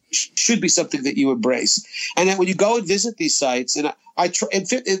should be something that you embrace. And that when you go and visit these sites, and in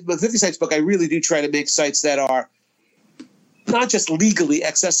the 50 Sites book, I really do try to make sites that are not just legally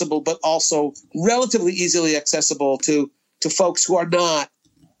accessible, but also relatively easily accessible to folks who are not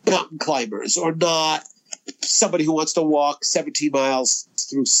mountain climbers or not somebody who wants to walk 17 miles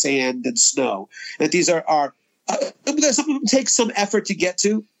through sand and snow. And these some of them take some effort to get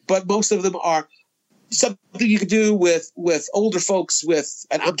to, but most of them are something you can do with older folks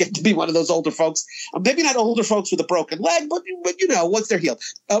and I'm getting to be one of those older folks. Maybe not older folks with a broken leg, but once they're healed.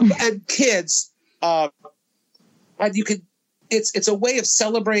 And kids, and you can. It's a way of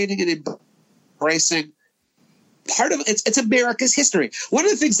celebrating and embracing part of it's America's history. One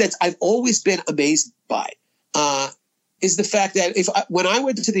of the things that I've always been amazed by is the fact that when I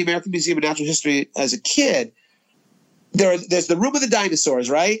went to the American Museum of Natural History as a kid, there's the room of the dinosaurs,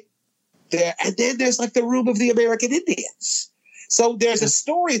 right? And then there's like the room of the American Indians. So there's a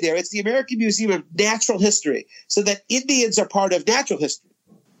story there. It's the American Museum of Natural History, so that Indians are part of natural history.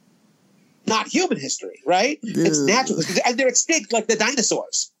 Not human history, right? It's natural history. And they're extinct like the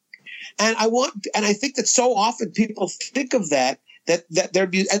dinosaurs. And I think that so often people think of that and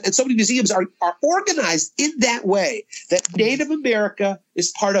so many museums are organized in that way, that Native America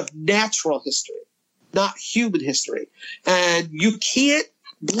is part of natural history, not human history. And you can't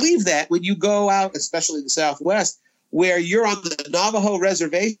believe that when you go out, especially in the Southwest, where you're on the Navajo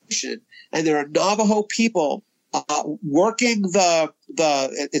reservation and there are Navajo people working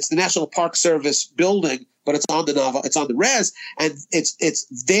it's the National Park Service building but it's on the res, and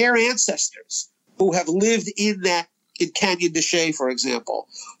it's their ancestors who have lived in Canyon de Chelly, for example,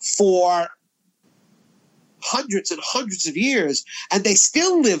 for hundreds and hundreds of years, and they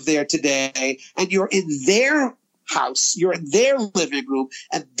still live there today, and you're in their house, you're in their living room,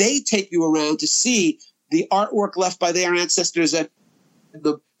 and they take you around to see the artwork left by their ancestors and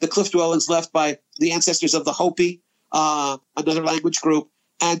the cliff dwellings left by the ancestors of the Hopi, another language group,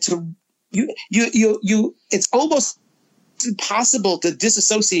 and it's almost impossible to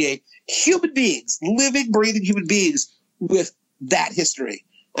disassociate human beings, living, breathing human beings, with that history.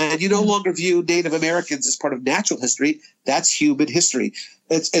 And you no longer view Native Americans as part of natural history. That's human history.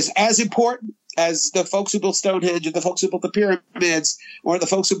 It's as important as the folks who built Stonehenge or the folks who built the pyramids or the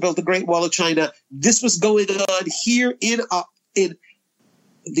folks who built the Great Wall of China. This was going on here in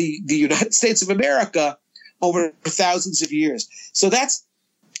the United States of America over thousands of years. So that's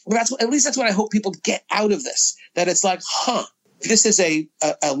at least that's what I hope people get out of this. That it's like, this is a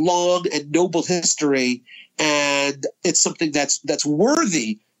long and noble history, and it's something that's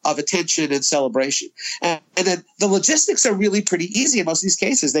worthy of attention and celebration. And then the logistics are really pretty easy in most of these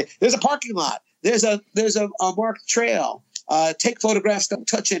cases. There's a parking lot. There's a marked trail. Take photographs. Don't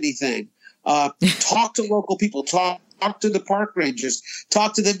touch anything. Talk to local people. Talk to the park rangers.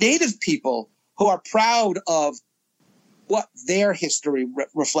 Talk to the native people who are proud of what their history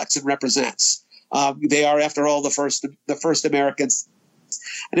reflects and represents. They are, after all, the first Americans.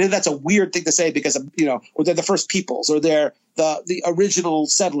 And that's a weird thing to say because, or they're the first peoples, or they're the original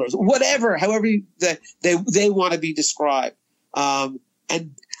settlers, whatever, however they want to be described. And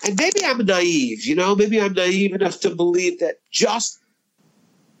maybe I'm naive, maybe I'm naive enough to believe that just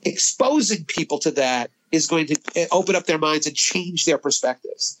exposing people to that is going to open up their minds and change their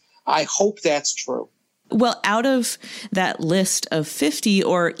perspectives. I hope that's true. Well, out of that list of 50,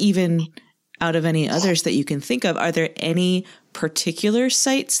 or even out of any others that you can think of, are there any particular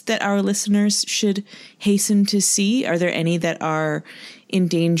sites that our listeners should hasten to see? Are there any that are in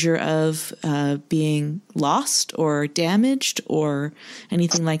danger of being lost or damaged or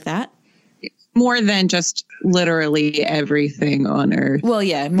anything like that? More than just literally everything on Earth. Well,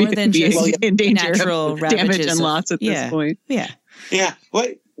 yeah, more than just in danger natural of damage and loss at this point. Yeah. Yeah. Well,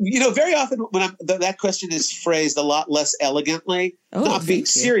 very often when that question is phrased a lot less elegantly, not being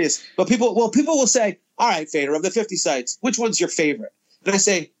serious, but people will say, all right, Fader, of the 50 sites, which one's your favorite? And I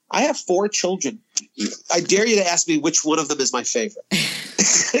say, I have 4 children. I dare you to ask me which one of them is my favorite.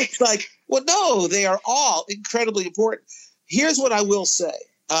 It's like, well, no, they are all incredibly important. Here's what I will say.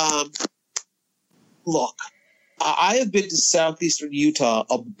 Look, I have been to southeastern Utah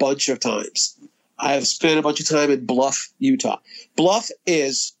a bunch of times. I have spent a bunch of time in Bluff, Utah. Bluff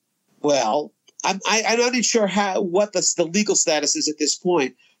is, well, I'm not even sure what the legal status is at this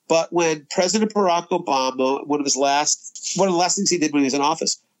point. But when President Barack Obama, one of the last things he did when he was in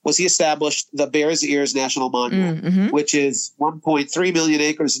office was he established the Bears Ears National Monument, which is 1.3 million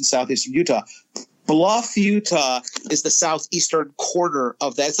acres in southeastern Utah. Bluff, Utah is the southeastern corner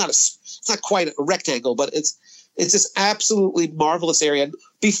of that. It's not quite a rectangle, but it's this absolutely marvelous area. And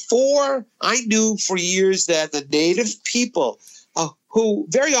before, I knew for years that the native people who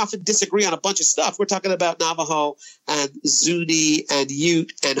very often disagree on a bunch of stuff. We're talking about Navajo and Zuni and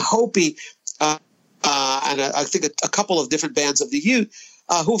Ute and Hopi, and I think a couple of different bands of the Ute,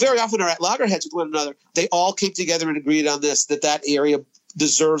 who very often are at loggerheads with one another. They all came together and agreed on that area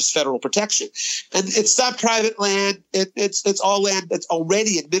deserves federal protection. And it's not private land. It's all land that's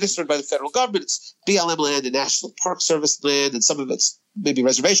already administered by the federal government. It's BLM land and National Park Service land, and some of it's maybe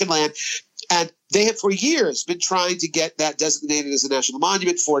reservation land. And they have for years been trying to get that designated as a national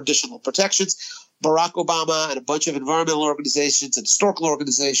monument for additional protections. Barack Obama and a bunch of environmental organizations and historical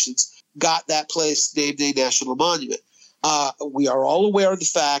organizations got that place named a national monument. We are all aware of the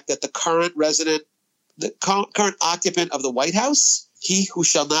fact that the current current occupant of the White House, he who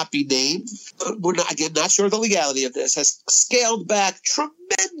shall not be named, we're not sure of the legality of this, has scaled back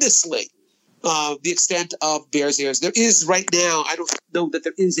tremendously the extent of Bears Ears. There is right now, I don't know that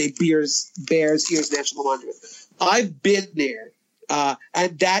there is a Bears Ears National Monument. I've been there,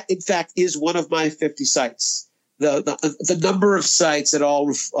 and that, in fact, is one of my 50 sites. The number of sites that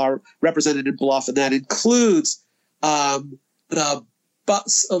all are represented in Bluff, and that includes the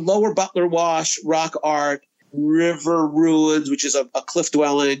Lower Butler Wash, rock art, river ruins, which is a cliff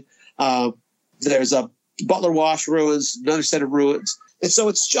dwelling. There's a Butler Wash ruins, another set of ruins. And so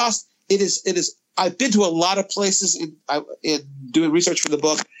it is. I've been to a lot of places in doing research for the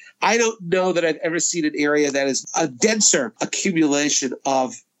book. I don't know that I've ever seen an area that is a denser accumulation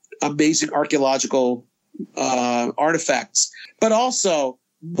of amazing archaeological artifacts, but also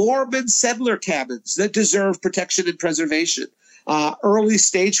Mormon settler cabins that deserve protection and preservation. Early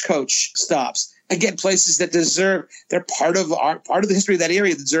stagecoach stops. Again, places that they're part of the history of that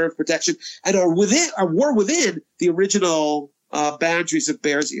area that deserve protection and were within the original boundaries of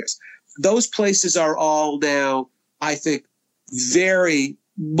Bears Ears. Those places are all now, I think, very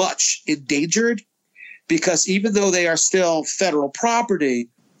much endangered, because even though they are still federal property,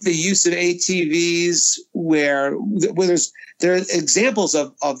 the use of ATVs where there are examples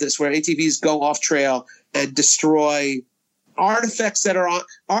of this where ATVs go off trail and destroy artifacts that are on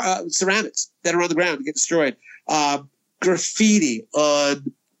ceramics that are on the ground and get destroyed. Graffiti on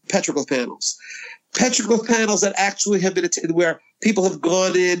petroglyph panels. Petroglyph panels that actually have been where people have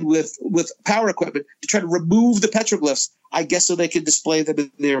gone in with power equipment to try to remove the petroglyphs, I guess, so they can display them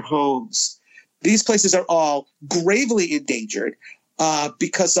in their homes. These places are all gravely endangered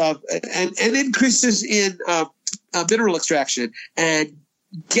because of and increases in mineral extraction and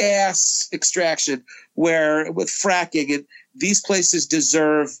gas extraction, where with fracking, and these places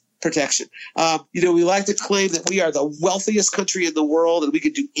deserve protection. We like to claim that we are the wealthiest country in the world and we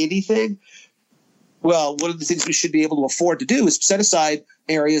can do anything. Well, one of the things we should be able to afford to do is set aside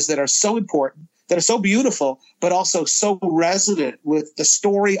areas that are so important, that are so beautiful, but also so resonant with the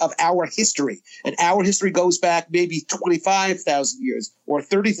story of our history. And our history goes back maybe 25,000 years or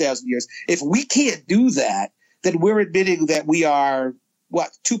 30,000 years. If we can't do that, then we're admitting that we are,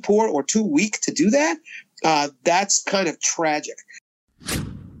 too poor or too weak to do that? That's kind of tragic.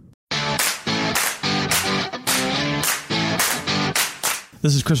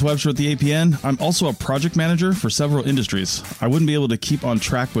 This is Chris Webster at the APN. I'm also a project manager for several industries. I wouldn't be able to keep on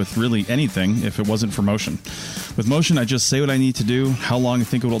track with really anything if it wasn't for Motion. With Motion, I just say what I need to do, how long I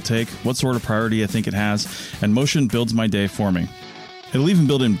think it will take, what sort of priority I think it has, and Motion builds my day for me. It'll even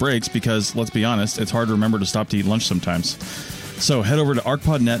build in breaks because, let's be honest, it's hard to remember to stop to eat lunch sometimes. So head over to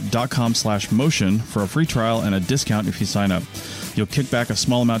arcpodnet.com/motion for a free trial and a discount if you sign up. You'll kick back a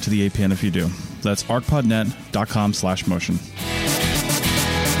small amount to the APN if you do. That's arcpodnet.com/motion.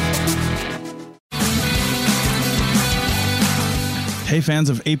 Hey fans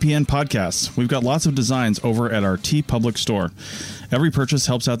of APN podcasts, we've got lots of designs over at our TeePublic store. Every purchase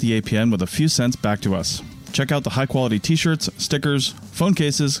helps out the APN with a few cents back to us. Check out the high-quality t-shirts, stickers, phone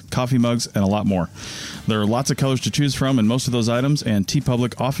cases, coffee mugs, and a lot more. There are lots of colors to choose from in most of those items, and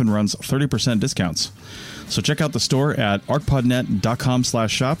TeePublic often runs 30% discounts. So check out the store at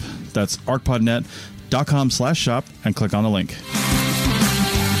arcpodnet.com/shop. That's arcpodnet.com/shop, and click on the link.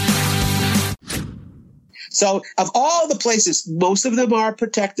 So of all the places, most of them are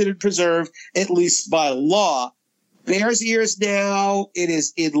protected and preserved, at least by law. Bears Ears now, it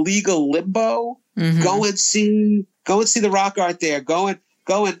is in legal limbo. Mm-hmm. Go and see the rock art there. Go and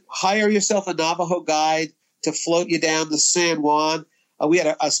hire yourself a Navajo guide to float you down the San Juan. We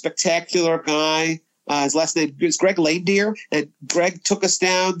had a spectacular guy. His last name is Greg Leindeer, and Greg took us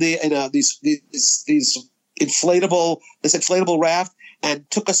down these inflatable raft and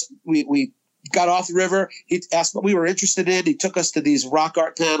took us. We got off the river. He asked what we were interested in. He took us to these rock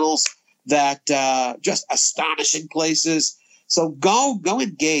art panels that just astonishing places. So go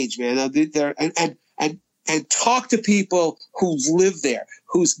engage, man. And talk to people who live there.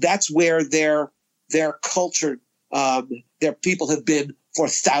 That's where their culture, their people have been for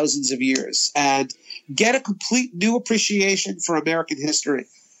thousands of years, and get a complete new appreciation for American history.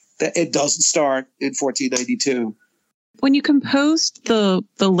 That it doesn't start in 1492. When you composed the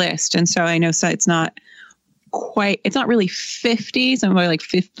list, and so I know it's not really 50, some more like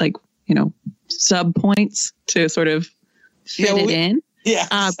 50, sub points to sort of fit it in.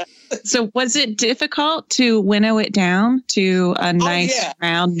 Yeah. So was it difficult to winnow it down to a nice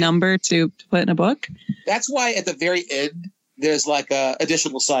round number to put in a book? That's why at the very end there's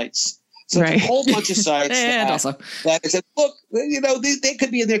additional sites. So right. There's a whole bunch of sites that said, look, they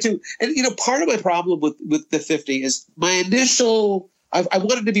could be in there too. And part of my problem with the 50 is my initial. I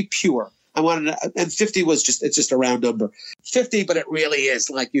wanted to be pure. And 50 was just a round number. 50, but it really is,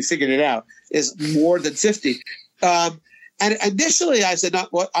 like you figured it out, is more than 50. And initially I said,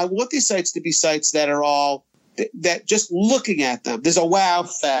 I want these sites to be sites that are all that just looking at them, there's a wow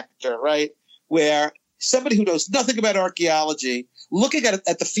factor, right? Where somebody who knows nothing about archaeology, looking at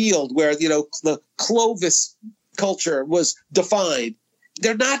the field where, the Clovis culture was defined,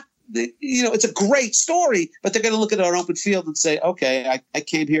 they're not, it's a great story, but they're going to look at our open field and say, okay, I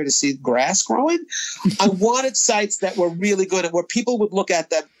came here to see grass growing. I wanted sites that were really good at where people would look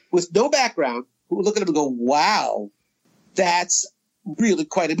at them with no background, who would look at them and go, wow, that's really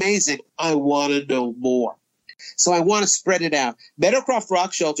quite amazing. I want to know more. So I want to spread it out. Meadowcroft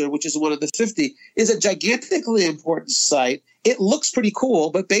Rock Shelter, which is one of the 50, is a gigantically important site. It looks pretty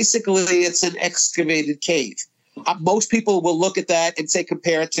cool, but basically it's an excavated cave. Most people will look at that and say,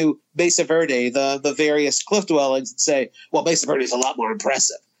 compare it to Mesa Verde, the various cliff dwellings, and say, well, Mesa Verde is a lot more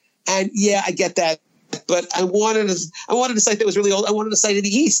impressive. And yeah, I get that. But I wanted a site that was really old. I wanted a site in the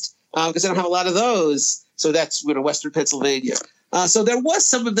east because I don't have a lot of those. So that's Western Pennsylvania. So there was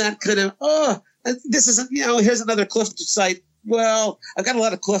some of that kind of, this is, here's another cliff site. Well, I've got a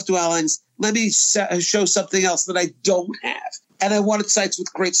lot of cliff dwellings. Let me show something else that I don't have. And I wanted sites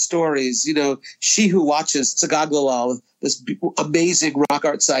with great stories. She Who Watches, Tsagaglawal, this amazing rock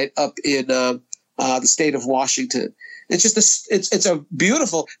art site up in the state of Washington. It's just it's a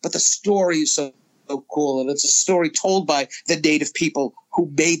beautiful, but the story is so cool, and it's a story told by the native people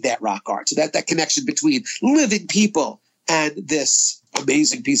who made that rock art. So that connection between living people and this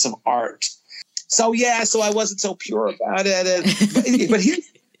amazing piece of art. So I wasn't so pure about it.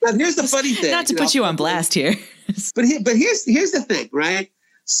 But here's the funny thing. Not to put you on blast here. But here's the thing, right?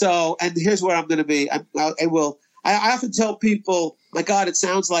 So, and here's where I'm going to be. I often tell people, my God, it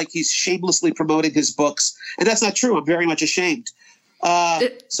sounds like he's shamelessly promoting his books, and that's not true. I'm very much ashamed.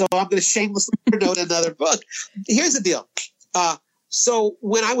 So I'm going to shamelessly promote another book. Here's the deal. So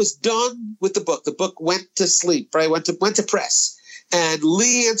when I was done with the book went to sleep, right? Went to press. And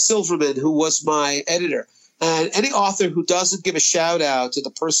Leanne Silverman, who was my editor, and any author who doesn't give a shout out to the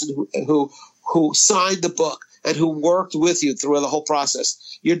person who signed the book and who worked with you through the whole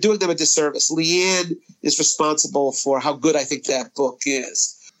process, you're doing them a disservice. Leanne is responsible for how good I think that book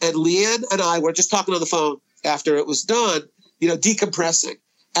is. And Leanne and I were just talking on the phone after it was done, decompressing.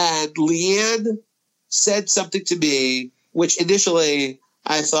 And Leanne said something to me, which initially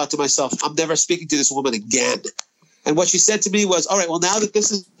I thought to myself, I'm never speaking to this woman again. And what she said to me was, all right, well, now that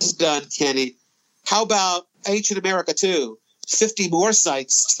this is done, Kenny, how about Ancient America too? 50 more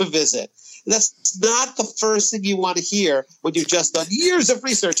sites to visit. That's not the first thing you want to hear when you've just done years of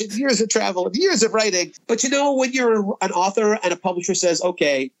research and years of travel and years of writing. But when you're an author and a publisher says,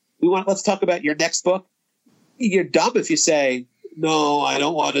 okay, let's talk about your next book, you're dumb if you say, no, I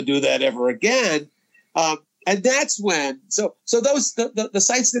don't want to do that ever again. And that's when, so those, the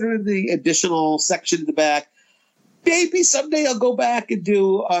sites that are in the additional section in the back, maybe someday I'll go back and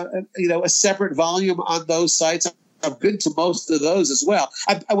do, a separate volume on those sites. I've been to most of those as well.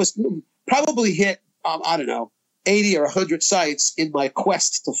 I was probably hit, 80 or 100 sites in my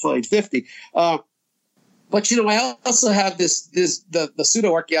quest to find 50. But, I also have the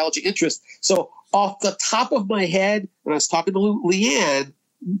pseudo-archaeology interest. So off the top of my head, when I was talking to Leanne,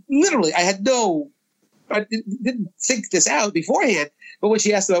 literally, I didn't think this out beforehand. But when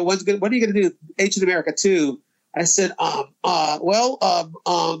she asked about when are you going to do Ancient America 2, I said,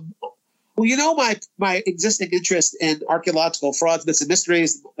 my existing interest in archaeological frauds, myths, and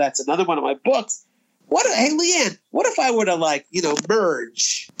mysteries, that's another one of my books. Hey, Leanne, what if I were to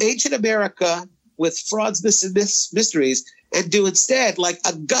merge Ancient America with frauds, myths, and mysteries and do instead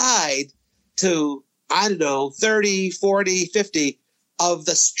a guide to, 30, 40, 50 of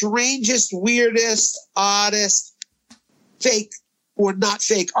the strangest, weirdest, oddest, fake or not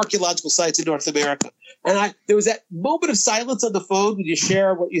fake archaeological sites in North America. And there was that moment of silence on the phone when you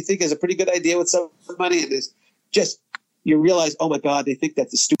share what you think is a pretty good idea with somebody, and it's just, you realize, oh my God, they think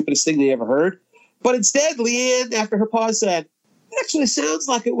that's the stupidest thing they ever heard. But instead, Leanne, after her pause, said, it actually sounds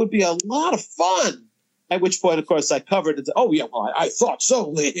like it would be a lot of fun. At which point, of course, I covered it. Oh, yeah, well, I thought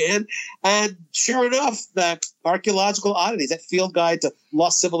so, Leanne. And sure enough, the archaeological oddities, that field guide to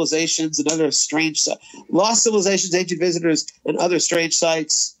lost civilizations and other lost civilizations, ancient visitors, and other strange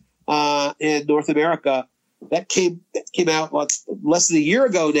sites in North America, that came out less than a year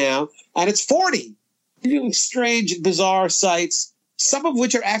ago now, and it's 40 really strange and bizarre sites, some of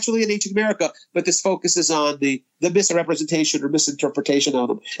which are actually in ancient America, but this focuses on the misrepresentation or misinterpretation of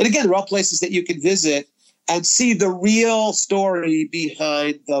them. And again, they're all places that you can visit and see the real story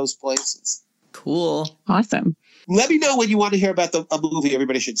behind those places. Cool. Awesome. Let me know when you want to hear about a movie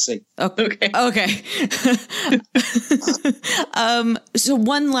everybody should see. Okay. So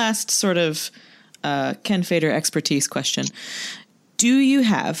one last sort of Ken Fader expertise question. Do you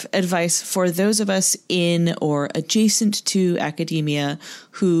have advice for those of us in or adjacent to academia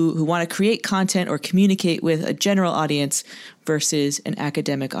who want to create content or communicate with a general audience versus an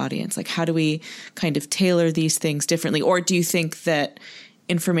academic audience? How do we kind of tailor these things differently? Or do you think that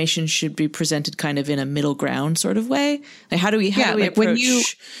information should be presented kind of in a middle ground sort of way? How do we approach? When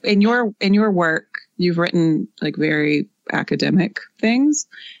you in your work, you've written very academic things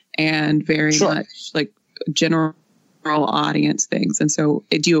and very much general audience things. And so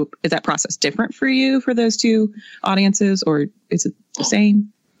is that process different for you for those two audiences, or is it the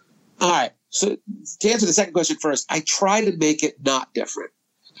same? All right. So to answer the second question first, I try to make it not different.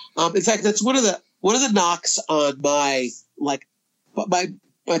 In fact, that's one of the knocks on my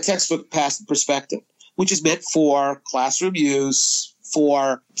textbook past perspective, which is meant for classroom use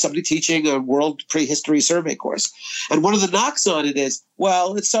for somebody teaching a world prehistory survey course. And one of the knocks on it is,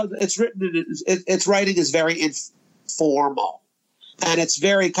 well, its writing is very informal, and it's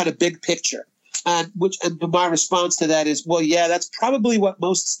very kind of big picture. And my response to that is, well, yeah, that's probably what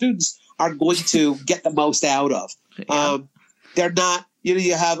most students are going to get the most out of. Yeah. They're not,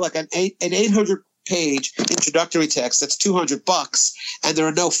 you have like an 800-page introductory text that's $200, and there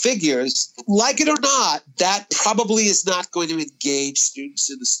are no figures. Like it or not, that probably is not going to engage students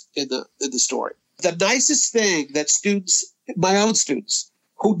in the story. The nicest thing that students, my own students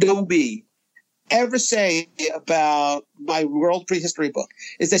who know me, ever say about my world prehistory book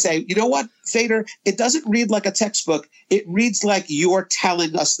is they say, you know what, Fader, it doesn't read like a textbook. It reads like you're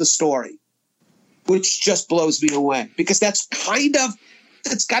telling us the story, which just blows me away, because that's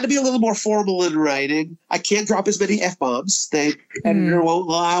it's got to be a little more formal in writing. I can't drop as many F-bombs. The editor won't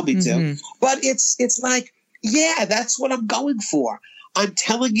allow me to. But it's like, yeah, that's what I'm going for. I'm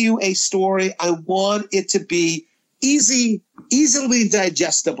telling you a story. I want it to be easily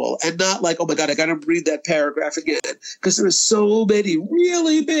digestible, and not like, oh my God, I got to read that paragraph again, because there are so many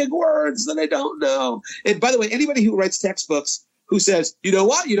really big words that I don't know. And by the way, anybody who writes textbooks who says, you know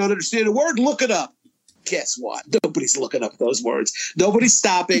what, you don't understand a word, look it up. Guess what? Nobody's looking up those words. Nobody's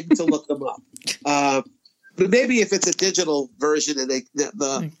stopping to look them up. But maybe if it's a digital version and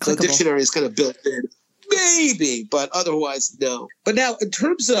the dictionary is kind of built in, maybe, but otherwise, no. But now, in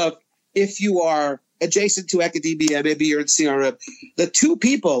terms of if you are adjacent to academia, maybe you're in CRM, there are two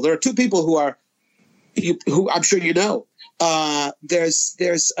people who I'm sure you know. There's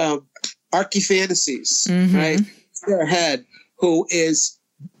Archifantasies, right? Sarah Head, who is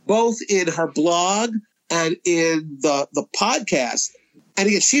both in her blog and in the podcast. And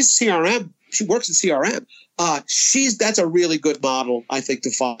again, she's CRM. She works in CRM. That's a really good model, I think,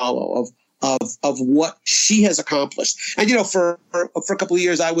 to follow of what she has accomplished. And, for a couple of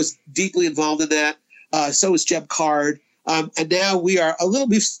years, I was deeply involved in that. So is Jeb Card. And now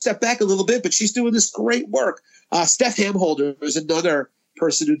we've stepped back a little bit, but she's doing this great work. Steph Hamholder is another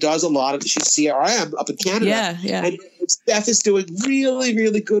person who does a lot of, she's CRM up in Canada. Yeah. And Steph is doing really,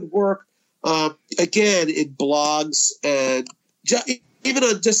 really good work, again, in blogs and even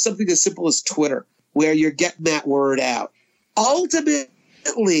on just something as simple as Twitter, where you're getting that word out.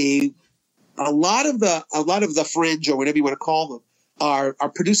 Ultimately, a lot of the fringe, or whatever you want to call them, are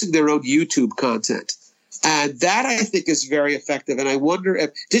producing their own YouTube content. And that, I think, is very effective. And I wonder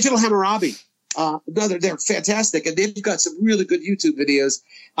if Digital Hammurabi, they're fantastic, and they've got some really good YouTube videos.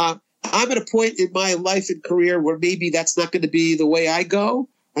 I'm at a point in my life and career where maybe that's not going to be the way I go.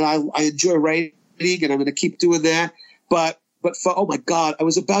 And I enjoy writing, and I'm going to keep doing that. But for, oh my God, I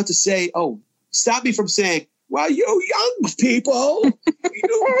was about to say, stop me from saying, well, you young people,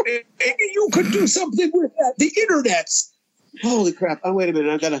 maybe you could do something with that. The internet's. Holy crap. Oh, wait a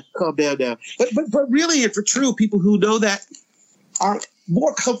minute. I've got to calm down now. But really, and for true, people who know that are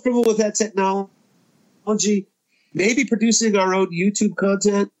more comfortable with that technology, maybe producing our own YouTube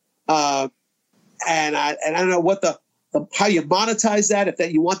content. And I don't know what how you monetize that, if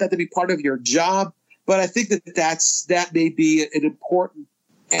that you want that to be part of your job. But I think that may be an important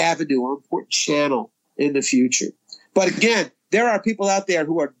avenue or important channel in the future. But again, there are people out there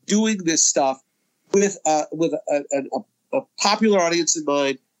who are doing this stuff with a popular audience in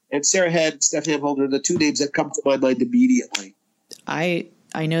mind, and Sarah Head and Steph Hamholder are the two names that come to my mind immediately. I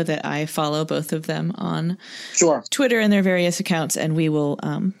know that I follow both of them on Twitter and their various accounts, and we will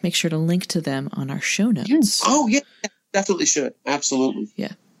make sure to link to them on our show notes. Yes. Oh, yeah, definitely should. Absolutely.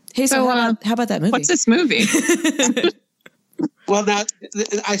 Yeah. Hey, so how about that movie? What's this movie? Well, now,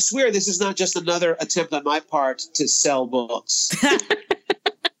 I swear this is not just another attempt on my part to sell books.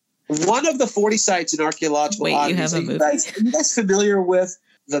 One of the 40 sites in archaeological oddities. You have a movie. Are you guys familiar with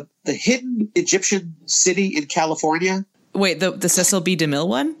the hidden Egyptian city in California? Wait, the Cecil B. DeMille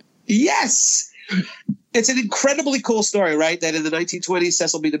one? Yes. It's an incredibly cool story, right? That in the 1920s,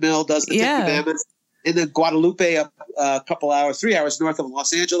 Cecil B. DeMille does the Ten Commandments in the Guadalupe, a couple hours, 3 hours north of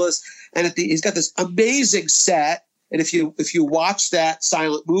Los Angeles. And he's got this amazing set. And if you watch that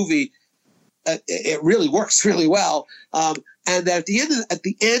silent movie, it really works really well. And at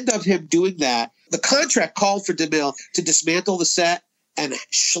the end of him doing that, the contract called for DeMille to dismantle the set and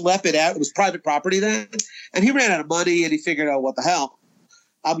schlep it out. It was private property then. And he ran out of money, and he figured, oh, what the hell?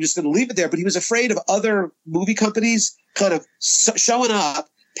 I'm just going to leave it there. But he was afraid of other movie companies kind of showing up,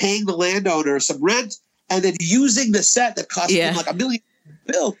 paying the landowner some rent, and then using the set that cost him like $1 million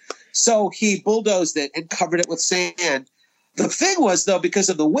to build. So he bulldozed it and covered it with sand. The thing was, though, because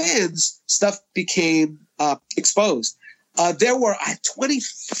of the winds, stuff became exposed. There were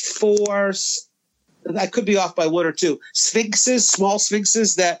 24, I could be off by one or two, sphinxes, small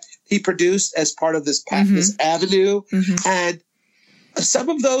sphinxes that he produced as part of this this avenue. And some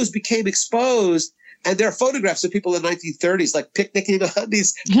of those became exposed. And there are photographs of people in the 1930s, like picnicking on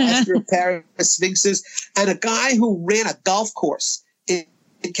these plaster of Paris sphinxes. And a guy who ran a golf course in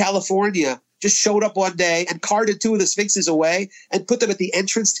California just showed up one day and carted 2 of the sphinxes away and put them at the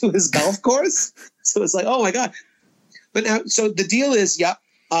entrance to his golf course. So it's like, oh my God. But now, so the deal is,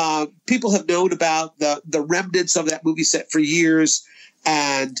 people have known about the remnants of that movie set for years.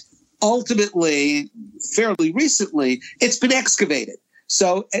 And ultimately, fairly recently, it's been excavated.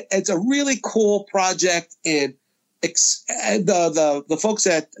 So it's a really cool project. And the folks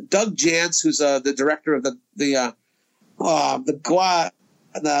at Doug Jantz, who's the director of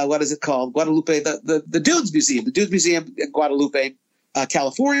what is it called? Guadalupe, the Dunes Museum, in Guadalupe,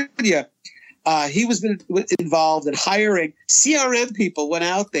 California. He was involved in hiring CRM people, went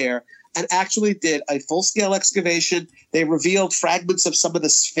out there and actually did a full-scale excavation. They revealed fragments of some of the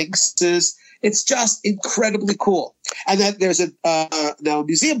sphinxes. It's just incredibly cool. And then there's now a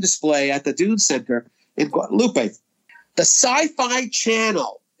museum display at the Dune Center in Guadalupe. The Sci-Fi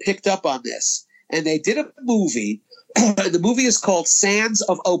Channel picked up on this, and they did a movie. The movie is called Sands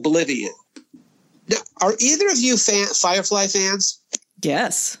of Oblivion. Now, are either of you Firefly fans?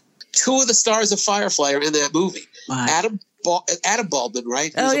 Yes. 2 of the stars of Firefly are in that movie. Wow. Adam Baldwin,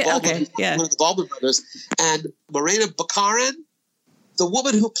 right? Oh, yeah, Baldwin, okay, one of the Baldwin brothers. And Morena Baccarin, the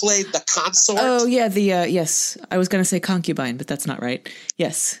woman who played the consort. Oh, yeah, yes. I was going to say concubine, but that's not right.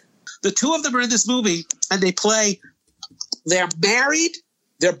 Yes. The 2 of them are in this movie, and they're married.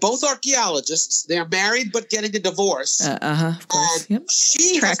 They're both archaeologists. They're married but getting a divorce. Of course. And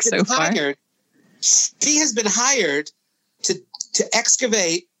she has been hired to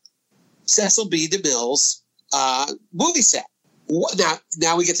excavate Cecil B. DeMille's movie set.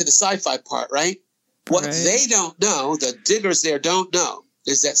 Now we get to the sci-fi part, right? What they don't know, the diggers there don't know,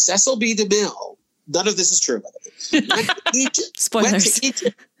 is that Cecil B. DeMille, none of this is true, by the way, went to Egypt. Spoilers.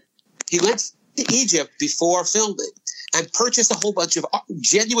 He went to Egypt before filming and purchased a whole bunch of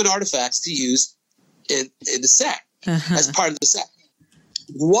genuine artifacts to use in the set, as part of the set.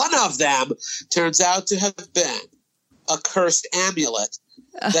 One of them turns out to have been a cursed amulet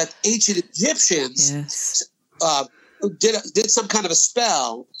that ancient Egyptians did some kind of a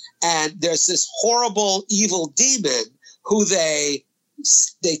spell, and there's this horrible evil demon who they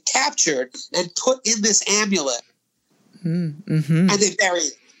captured and put in this amulet, and they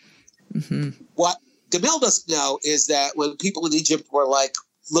buried it. What DeMille doesn't know is that when people in Egypt were like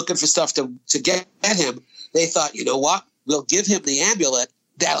looking for stuff to get at him, they thought, you know what, we'll give him the amulet.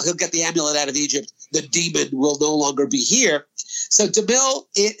 He'll get the amulet out of Egypt. The demon will no longer be here. So DeMille,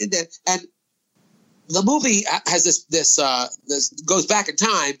 and the movie has this goes back in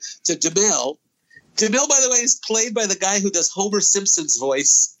time to DeMille. DeMille, by the way, is played by the guy who does Homer Simpson's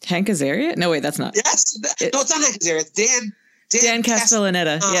voice. Hank Azaria? No, wait, that's not. Yes. No, it's not Hank Azaria. It's Dan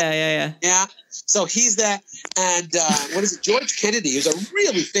Castellaneta. Yeah. So he's that. And what is it? George Kennedy, who's a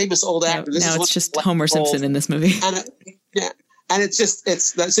really famous old actor. Now it's just Homer Simpson in this movie. And it's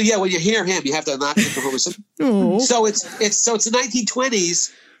so when you hear him, you have to not think of Homer Simpson. So it's the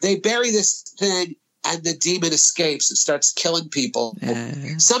 1920s. They bury this thing, and the demon escapes and starts killing people.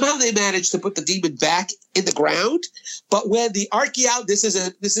 Somehow they manage to put the demon back in the ground. But when the this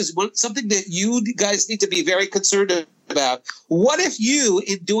is something that you guys need to be very concerned about. What if you,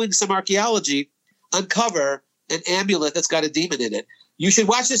 in doing some archaeology, uncover an amulet that's got a demon in it? You should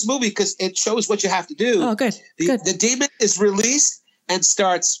watch this movie because it shows what you have to do. Oh, good. The demon is released and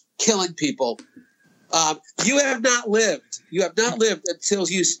starts killing people. You have not lived. You have not lived until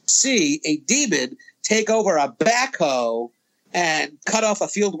you see a demon take over a backhoe and cut off a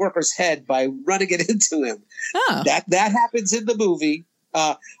field worker's head by running it into him. Oh. That happens in the movie.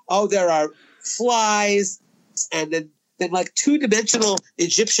 There are flies, and then like 2-dimensional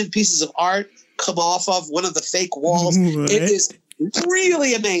Egyptian pieces of art come off of one of the fake walls. Right. It is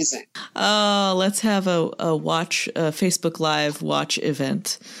really amazing. Oh, let's have a Facebook Live watch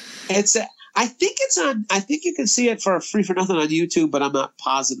event. I think it's on. I think you can see it for free for nothing on YouTube, but I'm not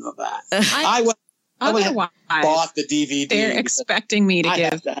positive of that. I bought the DVD. They're expecting me to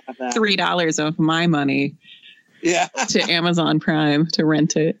give $3 of my money, to Amazon Prime to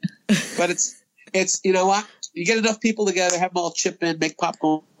rent it. But it's you know what? You get enough people together, have them all chip in, make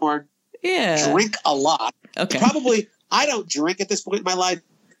popcorn, drink a lot. Okay. Probably, I don't drink at this point in my life,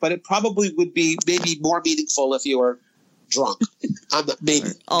 but it probably would be maybe more meaningful if you were drunk. I'm not, maybe.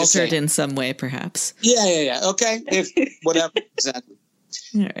 Altered in some way, perhaps. Yeah. Okay. Whatever. Exactly.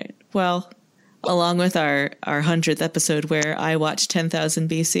 All right. Well, along with our 100th episode where I watch 10,000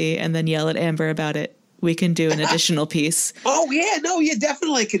 BC and then yell at Amber about it, we can do an additional piece. Oh, yeah. No, you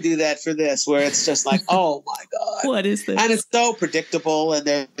definitely could do that for this, where it's just like, oh, my God. What is this? And it's so predictable. And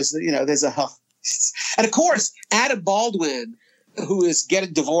there's and of course, Adam Baldwin, who is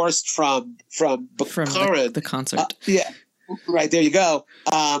getting divorced from the concert. Yeah. Right. There you go.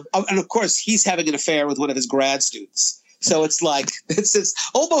 And of course, he's having an affair with one of his grad students. So it's like, it's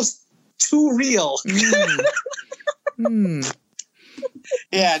almost too real.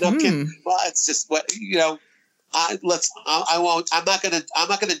 Yeah, no kidding. Well, it's just what I'm not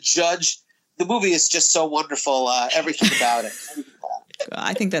gonna judge. The movie is just so wonderful. Everything about it.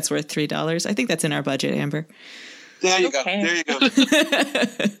 I think that's worth $3. I think that's in our budget, Amber. There you go. There you go.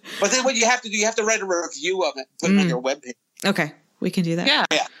 But then what you have to do, you have to write a review of it, put it on your webpage. Okay, we can do that. Yeah.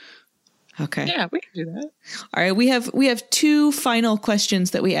 Okay. Yeah, we can do that. All right, we have two final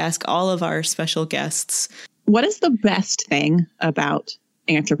questions that we ask all of our special guests. What is the best thing about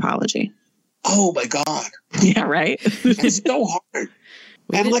anthropology? Oh my God. Yeah, right. It's so hard.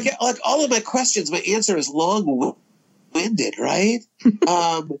 And like all of my questions, my answer is long-winded, right?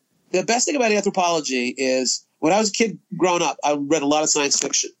 The best thing about anthropology is when I was a kid growing up, I read a lot of science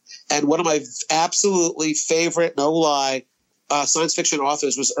fiction. And one of my absolutely favorite, no lie, science fiction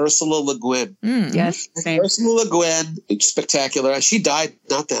authors was Ursula Le Guin. Yes. Same. Ursula Le Guin, spectacular. She died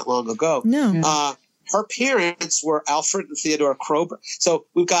not that long ago. No. Her parents were Alfred and Theodore Kroeber. So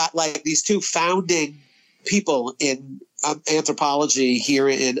we've got like these two founding people in anthropology here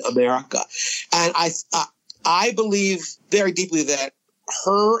in America. And I believe very deeply that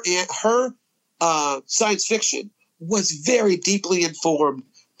her science fiction was very deeply informed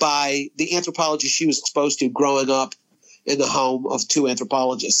by the anthropology she was exposed to growing up in the home of two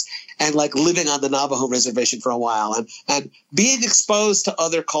anthropologists and like living on the Navajo reservation for a while and being exposed to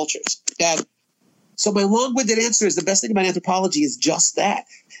other cultures. And so my long-winded answer is the best thing about anthropology is just that,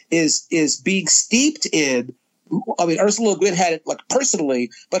 is being steeped in, I mean, Ursula Le Guin had it like personally,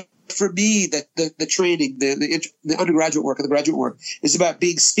 but for me, the training, the undergraduate work and the graduate work is about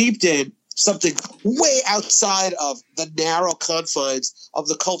being steeped in something way outside of the narrow confines of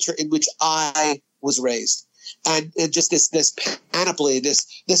the culture in which I was raised. And just this panoply,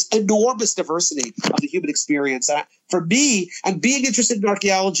 this enormous diversity of the human experience. For me, and being interested in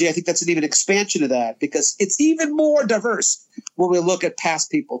archaeology, I think that's an even expansion of that because it's even more diverse when we look at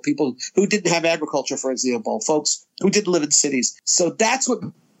past people who didn't have agriculture, for example, folks who didn't live in cities. So that's what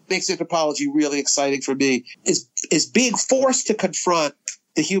makes anthropology really exciting for me is being forced to confront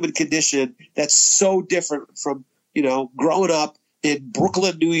the human condition that's so different from, growing up in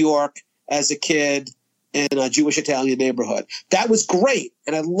Brooklyn, New York as a kid in a Jewish Italian neighborhood. That was great.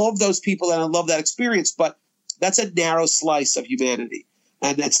 And I love those people and I love that experience, but that's a narrow slice of humanity.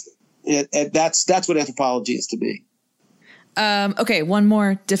 And that's what anthropology is to me. Okay. One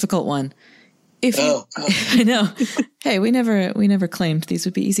more difficult one. I know. Hey, we never claimed these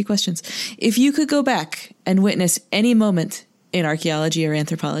would be easy questions. If you could go back and witness any moment in archaeology or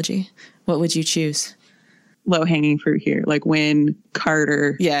anthropology, what would you choose? Low-hanging fruit here, like when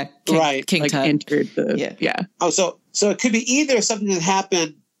Carter, King Tut entered the Oh, so it could be either something that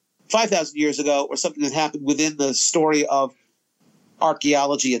happened 5,000 years ago or something that happened within the story of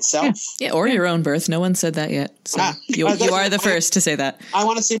archaeology itself. Yeah, or your own birth. No one said that yet. So you are the first to say that. I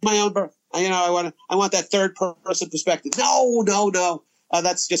want to see my own birth. I want that third person perspective. No.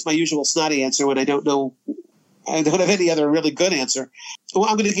 That's just my usual snotty answer when I don't know. I don't have any other really good answer. Well,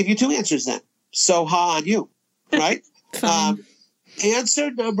 I'm going to give you two answers then. So on you, right?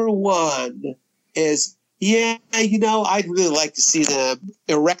 Answer number one is, I'd really like to see them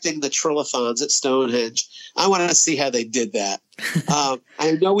erecting the trilithons at Stonehenge. I want to see how they did that.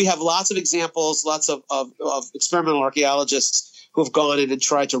 I know we have lots of examples, lots of experimental archaeologists who have gone in and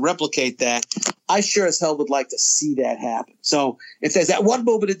tried to replicate that. I sure as hell would like to see that happen. So if there's that one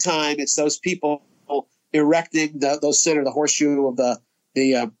moment in time, it's those people erecting the horseshoe of the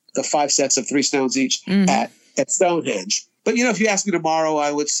 5 sets of 3 stones each at Stonehenge. But if you ask me tomorrow,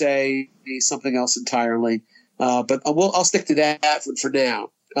 I would say something else entirely. But I'll stick to that for now.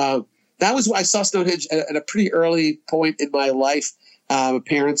 That was why I saw Stonehenge at a pretty early point in my life. My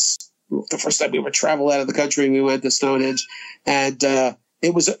parents, the first time we would travel out of the country, we went to Stonehenge, and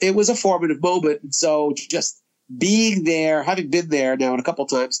it was a formative moment. And so just being there, having been there now a couple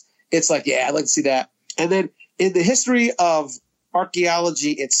times, it's like, I'd like to see that. And then in the history of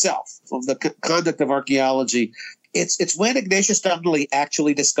archaeology itself, of the conduct of archaeology, it's when Ignatius Donnelly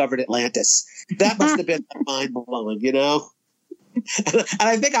actually discovered Atlantis. That must have been mind-blowing, you know? And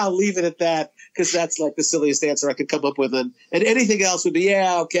I think I'll leave it at that, because that's like the silliest answer I could come up with. And anything else would be,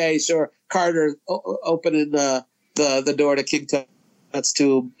 yeah, okay, sure. Carter opening the door to King Tut's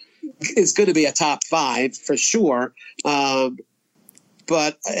tomb is going to be a top 5 for sure.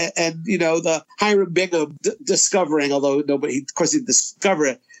 But the Hiram Bingham discovering, although nobody, of course, didn't discover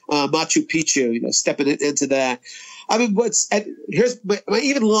it, Machu Picchu, stepping into that. I mean, here's my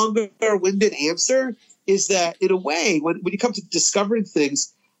even longer-winded answer is that, in a way, when you come to discovering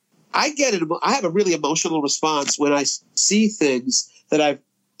things, I have a really emotional response when I see things that I've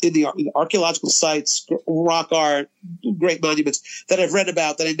in the archaeological sites, rock art, great monuments that I've read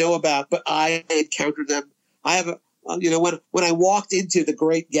about, that I know about, but I encountered them. I have when I walked into the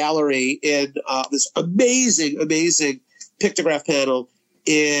Great Gallery in this amazing pictograph panel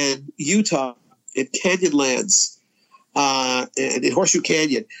in Utah, in Canyonlands, and in Horseshoe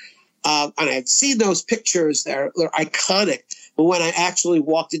Canyon, and I had seen those pictures. They're iconic. But when I actually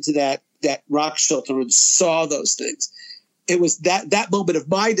walked into that rock shelter and saw those things, it was that moment of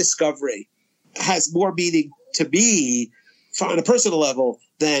my discovery has more meaning to me on a personal level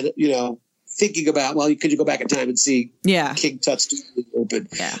than, thinking about, well, could you go back in time and see King Tut's tomb open?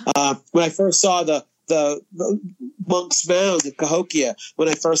 Yeah. When I first saw the Monk's Mound in Cahokia, when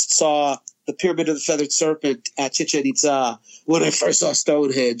I first saw the Pyramid of the Feathered Serpent at Chichen Itza, when I first saw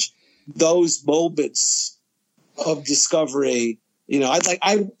Stonehenge, those moments of discovery,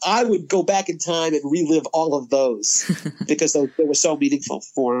 I would go back in time and relive all of those because they were so meaningful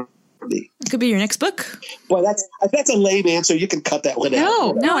for me. It could be your next book. Boy, that's a lame answer. You can cut that one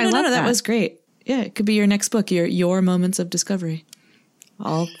out. No, I love that. That was great. Yeah, it could be your next book, your moments of discovery.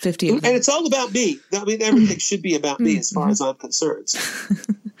 All 50 of them. And it's all about me. I mean, everything should be about me as far as I'm concerned.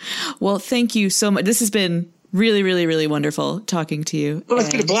 Well, thank you so much. This has been really, really, really wonderful talking to you. Well, it's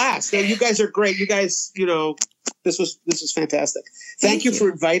been a blast. You guys are great. You guys, this was fantastic. Thank you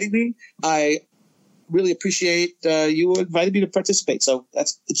for inviting me. I really appreciate you inviting me to participate. So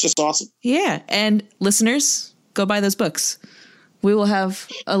it's just awesome. Yeah. And listeners, go buy those books. We will have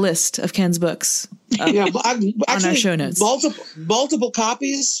a list of Ken's books on our show notes. Multiple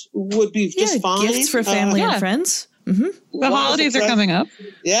copies would be just fine. Gifts for family and friends. Mm-hmm. The holidays are coming up.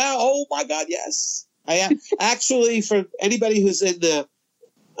 Yeah. Oh my God. Yes. I actually, for anybody who's in the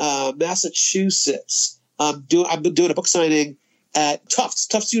Massachusetts, I've been doing a book signing at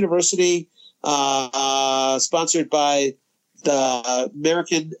Tufts University, sponsored by the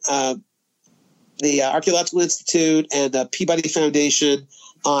American the Archaeological Institute and the Peabody Foundation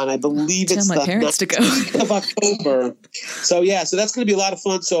on, I believe it's the 19th of October. So that's going to be a lot of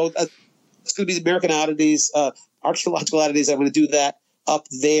fun. So it's going to be the American Oddities, Archaeological Oddities. I'm going to do that up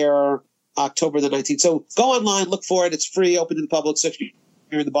there October the 19th. So go online, look for it. It's free, open to the public. So if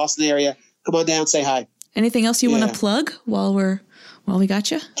you're in the Boston area, come on down, say hi. Anything else you want to plug while we got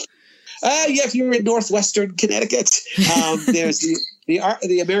you? If you're in northwestern Connecticut, there's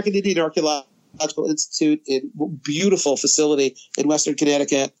the American Indian Archaeological Institute, a beautiful facility in Western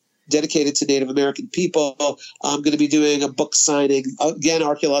Connecticut dedicated to Native American people. I'm going to be doing a book signing, again,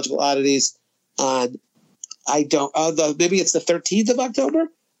 Archaeological Oddities, on, maybe it's the 13th of October.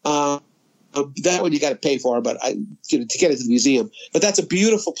 That one you got to pay for, but to get into the museum. But that's a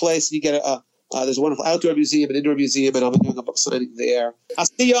beautiful place. You get there's a wonderful outdoor museum and indoor museum, and I'll be doing a book signing there. I'll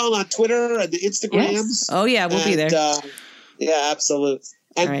see you all on Twitter and the Instagrams. Yes. Oh yeah, we'll be there. Yeah, absolutely.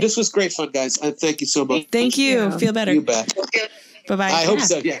 And this was great fun, guys. Thank you so much. Thank you. Yeah. Feel better. You bet. Bye-bye. I hope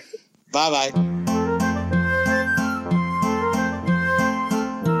so. Yeah. Bye-bye.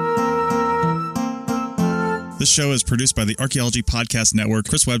 This show is produced by the Archaeology Podcast Network,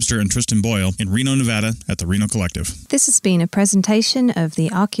 Chris Webster and Tristan Boyle in Reno, Nevada at the Reno Collective. This has been a presentation of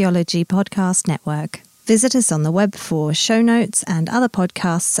the Archaeology Podcast Network. Visit us on the web for show notes and other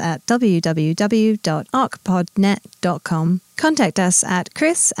podcasts at www.archpodnet.com. Contact us at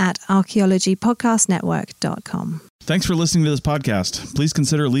chris@archaeologypodcastnetwork.com. Thanks for listening to this podcast. Please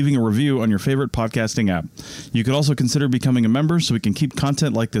consider leaving a review on your favorite podcasting app. You could also consider becoming a member so we can keep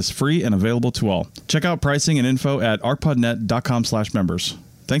content like this free and available to all. Check out pricing and info at archpodnet.com/members.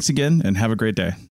 Thanks again and have a great day.